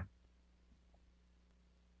the law.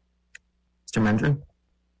 Mr. Mendrin?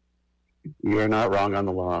 You're not wrong on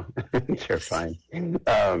the law. You're fine.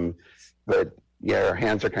 But yeah, our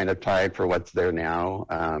hands are kind of tied for what's there now,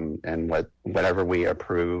 and whatever we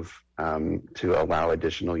approve to allow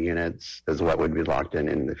additional units is what would be locked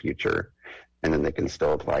in the future, and then they can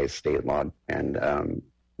still apply state law and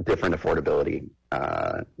different affordability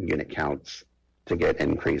unit counts to get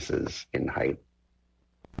increases in height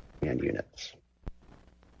and units.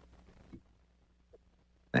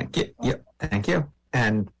 Thank you. Yep, thank you.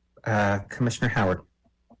 And Commissioner Howard.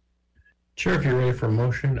 Chair, if you're ready for a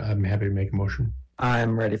motion, I'm happy to make a motion.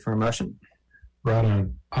 I'm ready for a motion. Right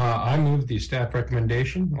on. I move the staff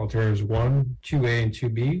recommendation, alternatives 1, 2A, and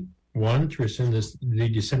 2B. 1, to rescind the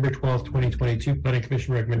December 12th, 2022 Planning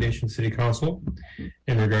Commission recommendation to City Council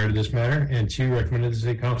in regard to this matter, and 2, recommend to the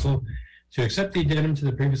City Council to accept the addendum to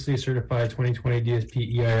the previously certified 2020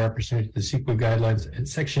 DSP EIR pursuant to the CEQA guidelines in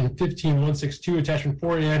Section 15162, Attachment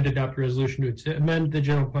 4, and adopt a resolution to amend the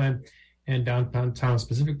general plan and downtown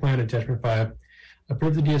specific plan, Attachment 5,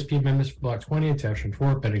 approve the DSP amendments for Block 20, Attachment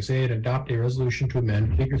 4, Appendix A, and adopt a resolution to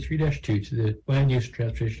amend Figure 3-2 to the land use and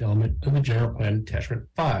transportation element of the general plan, Attachment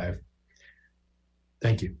 5.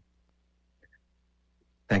 Thank you.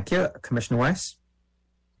 Thank you. Commissioner Weiss?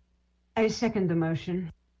 I second the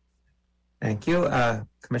motion. Thank you.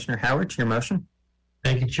 Commissioner Howard, to your motion.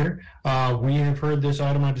 Thank you, Chair. We have heard this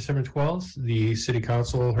item on December 12th. The City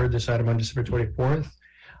Council heard this item on December 24th.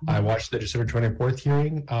 I watched the December 24th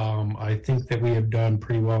hearing. I think that we have done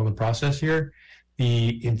pretty well in the process here.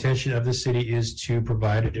 The intention of the city is to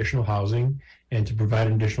provide additional housing, and to provide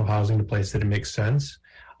additional housing in a place that it makes sense.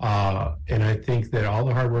 And I think that all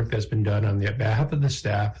the hard work that's been done on the behalf of the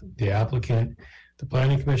staff, the applicant, the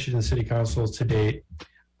Planning Commission, and the City Council to date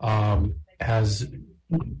has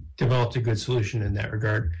developed a good solution in that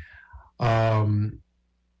regard. I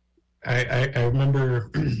remember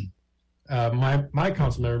my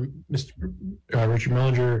council member, Mr. Richard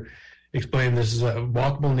Mellinger, explained this is a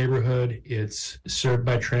walkable neighborhood. It's served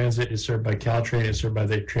by transit. It's served by Caltrain. It's served by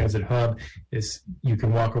the transit hub. You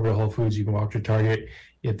can walk over to Whole Foods. You can walk to Target.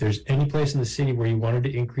 If there's any place in the city where you wanted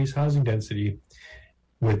to increase housing density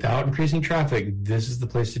without increasing traffic, this is the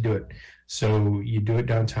place to do it. So you do it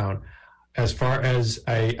downtown. As far as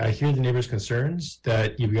I hear the neighbors' concerns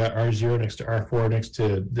that you've got R0 next to R4 next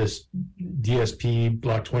to this DSP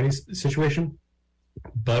Block 20 situation,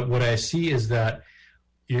 but what I see is that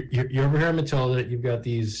you're over here in Matilda, you've got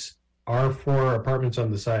these R4 apartments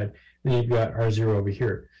on the side, and you've got R0 over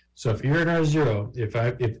here. So if you're in R0,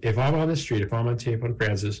 if I'm on the street, if I'm on Tape on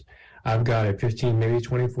Francis, I've got a 15, maybe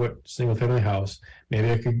 20-foot single-family house. Maybe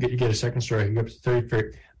I could get a second story. I could go up to 30 feet,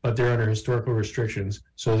 but they're under historical restrictions,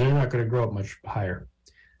 so they're not going to grow up much higher.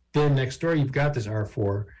 Then next door, you've got this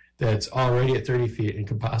R4 that's already at 30 feet and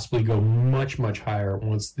could possibly go much, much higher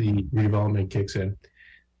once the redevelopment kicks in.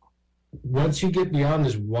 Once you get beyond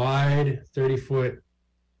this wide 30-foot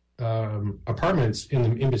apartments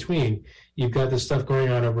in between, you've got this stuff going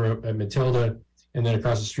on over at Matilda, and then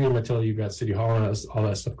across the street of Matilda, you've got City Hall and all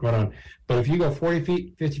that stuff going on. But if you go 40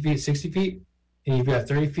 feet, 50 feet, 60 feet, and you've got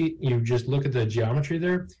 30 feet, you just look at the geometry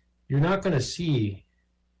there, you're not going to see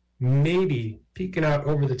maybe peeking out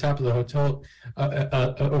over the top of the hotel,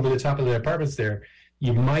 over the top of the apartments there.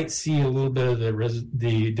 You might see a little bit of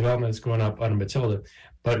the development that's going up on Matilda,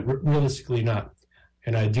 but realistically not.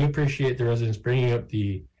 And I do appreciate the residents bringing up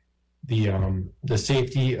the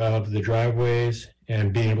safety of the driveways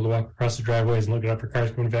and being able to walk across the driveways and looking up for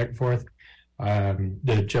cars going back and forth.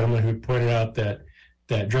 The gentleman who pointed out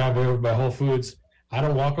that driveway over by Whole Foods, I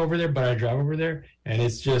don't walk over there, but I drive over there, and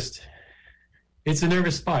it's a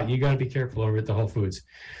nervous spot. You got to be careful over at the Whole Foods.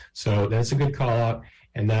 So that's a good call out,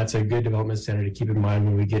 and that's a good development center to keep in mind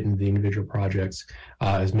when we get into the individual projects,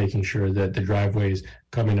 is making sure that the driveways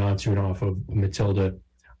coming onto and off of Matilda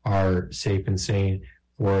are safe and sane,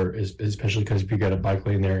 especially because if you got a bike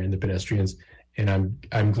lane there and the pedestrians. And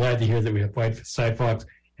I'm glad to hear that we have wide sidewalks,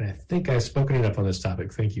 and I think I've spoken enough on this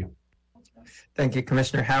topic. Thank you. Thank you,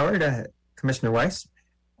 Commissioner Howard. Commissioner Weiss?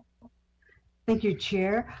 Thank you,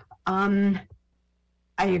 Chair. I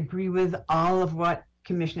agree with all of what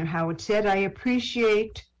Commissioner Howard said. I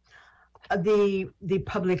appreciate the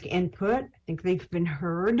public input. I think they've been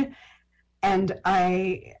heard. And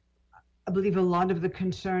I believe a lot of the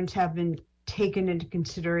concerns have been taken into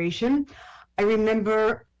consideration. I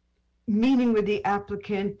remember meeting with the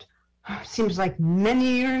applicant, seems like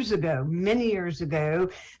many years ago,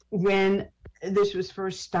 when this was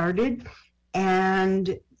first started.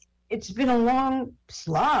 And it's been a long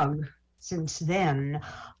slog since then.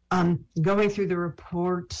 Going through the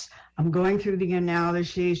reports, I'm going through the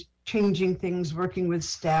analyses, changing things, working with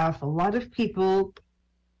staff. A lot of people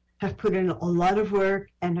have put in a lot of work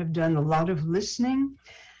and have done a lot of listening.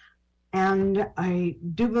 And I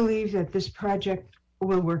do believe that this project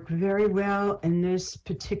will work very well in this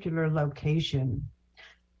particular location.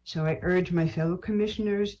 So I urge my fellow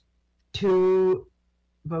commissioners to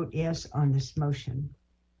vote yes on this motion.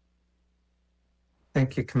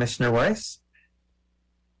 Thank you, Commissioner Weiss.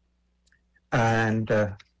 And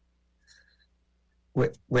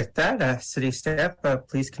with that, city staff,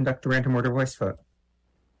 please conduct a random order voice vote.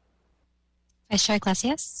 Vice Chair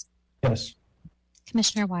Iglesias? Yes.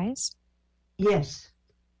 Commissioner Wise? Yes.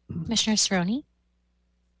 Commissioner Cerrone?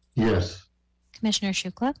 Yes. Commissioner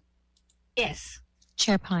Shukla? Yes.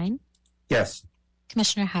 Chair Pine? Yes.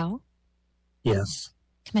 Commissioner Howell? Yes.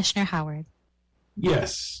 Commissioner Howard?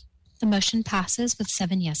 Yes. The motion passes with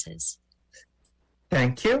 7 yeses.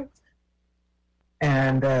 Thank you.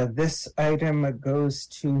 And this item goes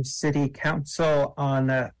to City Council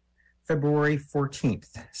on February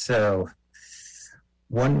 14th. So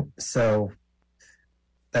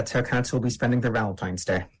that's how Council will be spending their Valentine's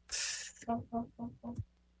Day.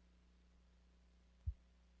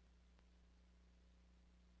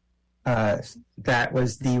 That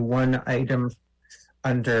was the one item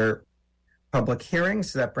under public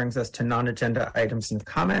hearings. So that brings us to non-agenda items and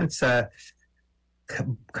comments.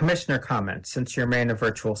 Commissioner comments. Since you remain in a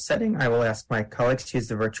virtual setting, I will ask my colleagues to use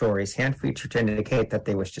the virtual raise hand feature to indicate that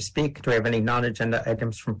they wish to speak. Do we have any non-agenda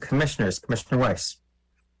items from commissioners? Commissioner Weiss.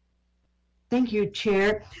 Thank you,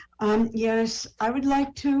 Chair. Yes, I would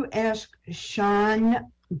like to ask Sean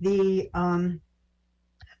the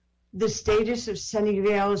status of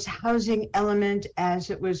Sunnyvale's housing element as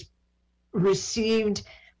it was received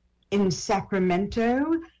in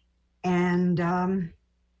Sacramento, and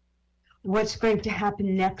what's going to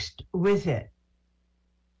happen next with it.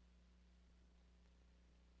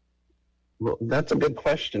 Well, that's a good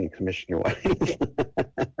question, Commissioner White.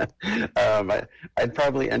 I'd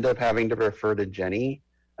probably end up having to refer to Jenny,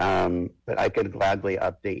 but I could gladly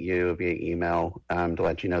update you via email to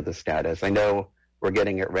let you know the status. I know we're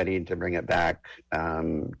getting it ready to bring it back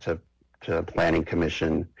to Planning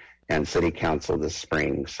Commission and City Council this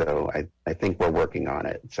spring. So I think we're working on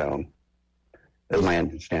it. So that's my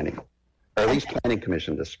understanding. Or at least Planning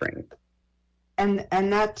Commission this spring. And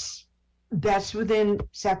that's within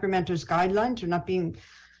Sacramento's guidelines. We're not being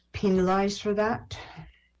penalized for that.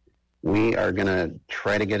 We are going to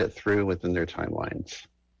try to get it through within their timelines.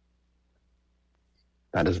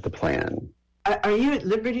 That is the plan. Are you at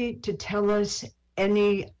liberty to tell us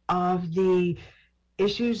any of the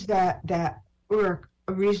issues that were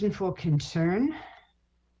a reason for concern?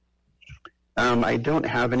 I don't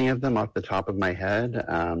have any of them off the top of my head.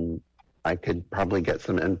 I could probably get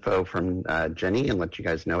some info from Jenny and let you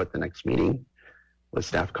guys know at the next meeting with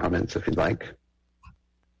staff comments if you'd like.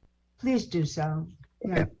 Please do so.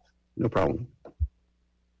 Okay, no problem.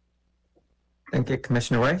 Thank you,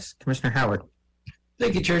 Commissioner Weiss. Commissioner Howard.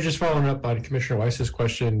 Thank you, Chair. Just following up on Commissioner Weiss's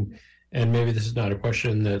question, and maybe this is not a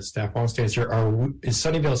question that staff wants to answer. Is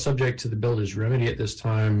Sunnyvale subject to the builder's remedy at this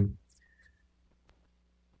time?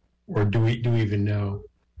 or do we even know?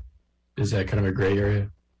 Is that kind of a gray area?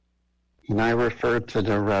 Can I refer to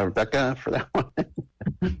the Rebecca for that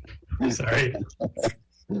one? Sorry.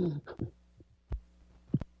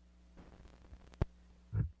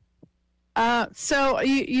 So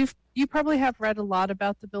you probably have read a lot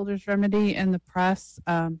about the builder's remedy in the press.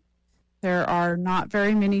 There are not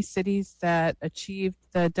very many cities that achieved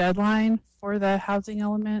the deadline for the housing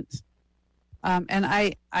element. And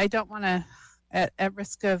I don't want to, at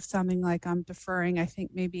risk of sounding like I'm deferring, I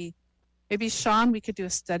think maybe Sean, we could do a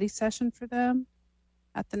study session for them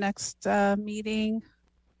at the next meeting,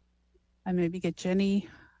 and maybe get Jenny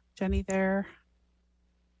there.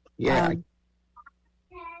 Yeah.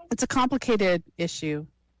 It's a complicated issue.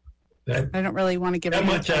 I don't really want to give that it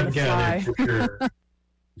much I've gathered for sure.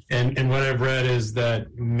 And what I've read is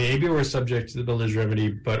that maybe we're subject to the builder's remedy,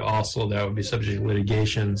 but also that would be subject to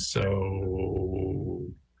litigation. So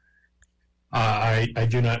I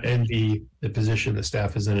do not envy the position that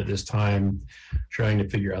staff is in at this time, trying to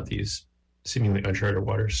figure out these seemingly uncharted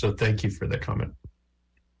waters. So thank you for that comment.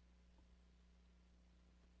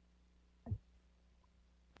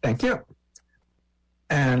 Thank you.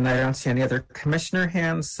 And I don't see any other commissioner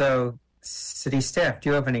hands. So city staff, do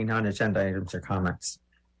you have any non-agenda items or comments?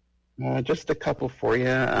 Just a couple for you.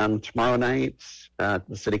 Tomorrow night at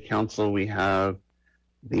the city council, we have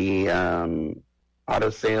the auto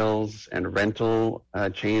sales and rental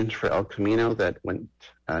change for El Camino that went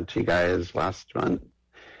to you guys last month.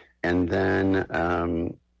 And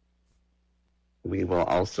then we will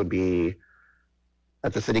also be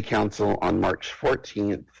at the city council on March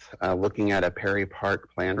 14th looking at a Perry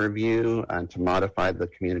Park plan review to modify the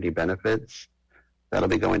community benefits. That'll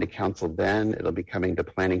be going to council then. It'll be coming to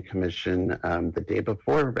planning commission the day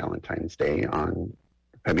before Valentine's Day on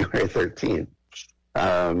February 13th.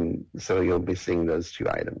 So you'll be seeing those two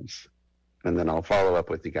items. And then I'll follow up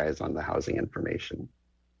with you guys on the housing information.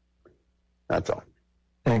 That's all.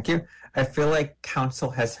 Thank you. I feel like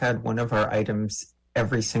council has had one of our items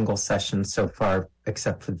every single session so far,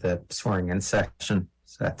 except for the swearing in session.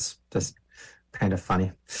 So that's just kind of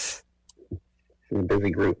funny. It's a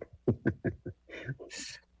busy group.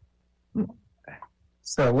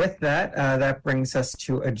 So with that, that brings us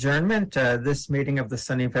to adjournment. This meeting of the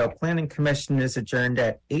Sunnyvale Planning Commission is adjourned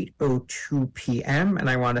at 8:02 p.m. And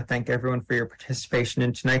I want to thank everyone for your participation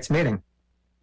in tonight's meeting.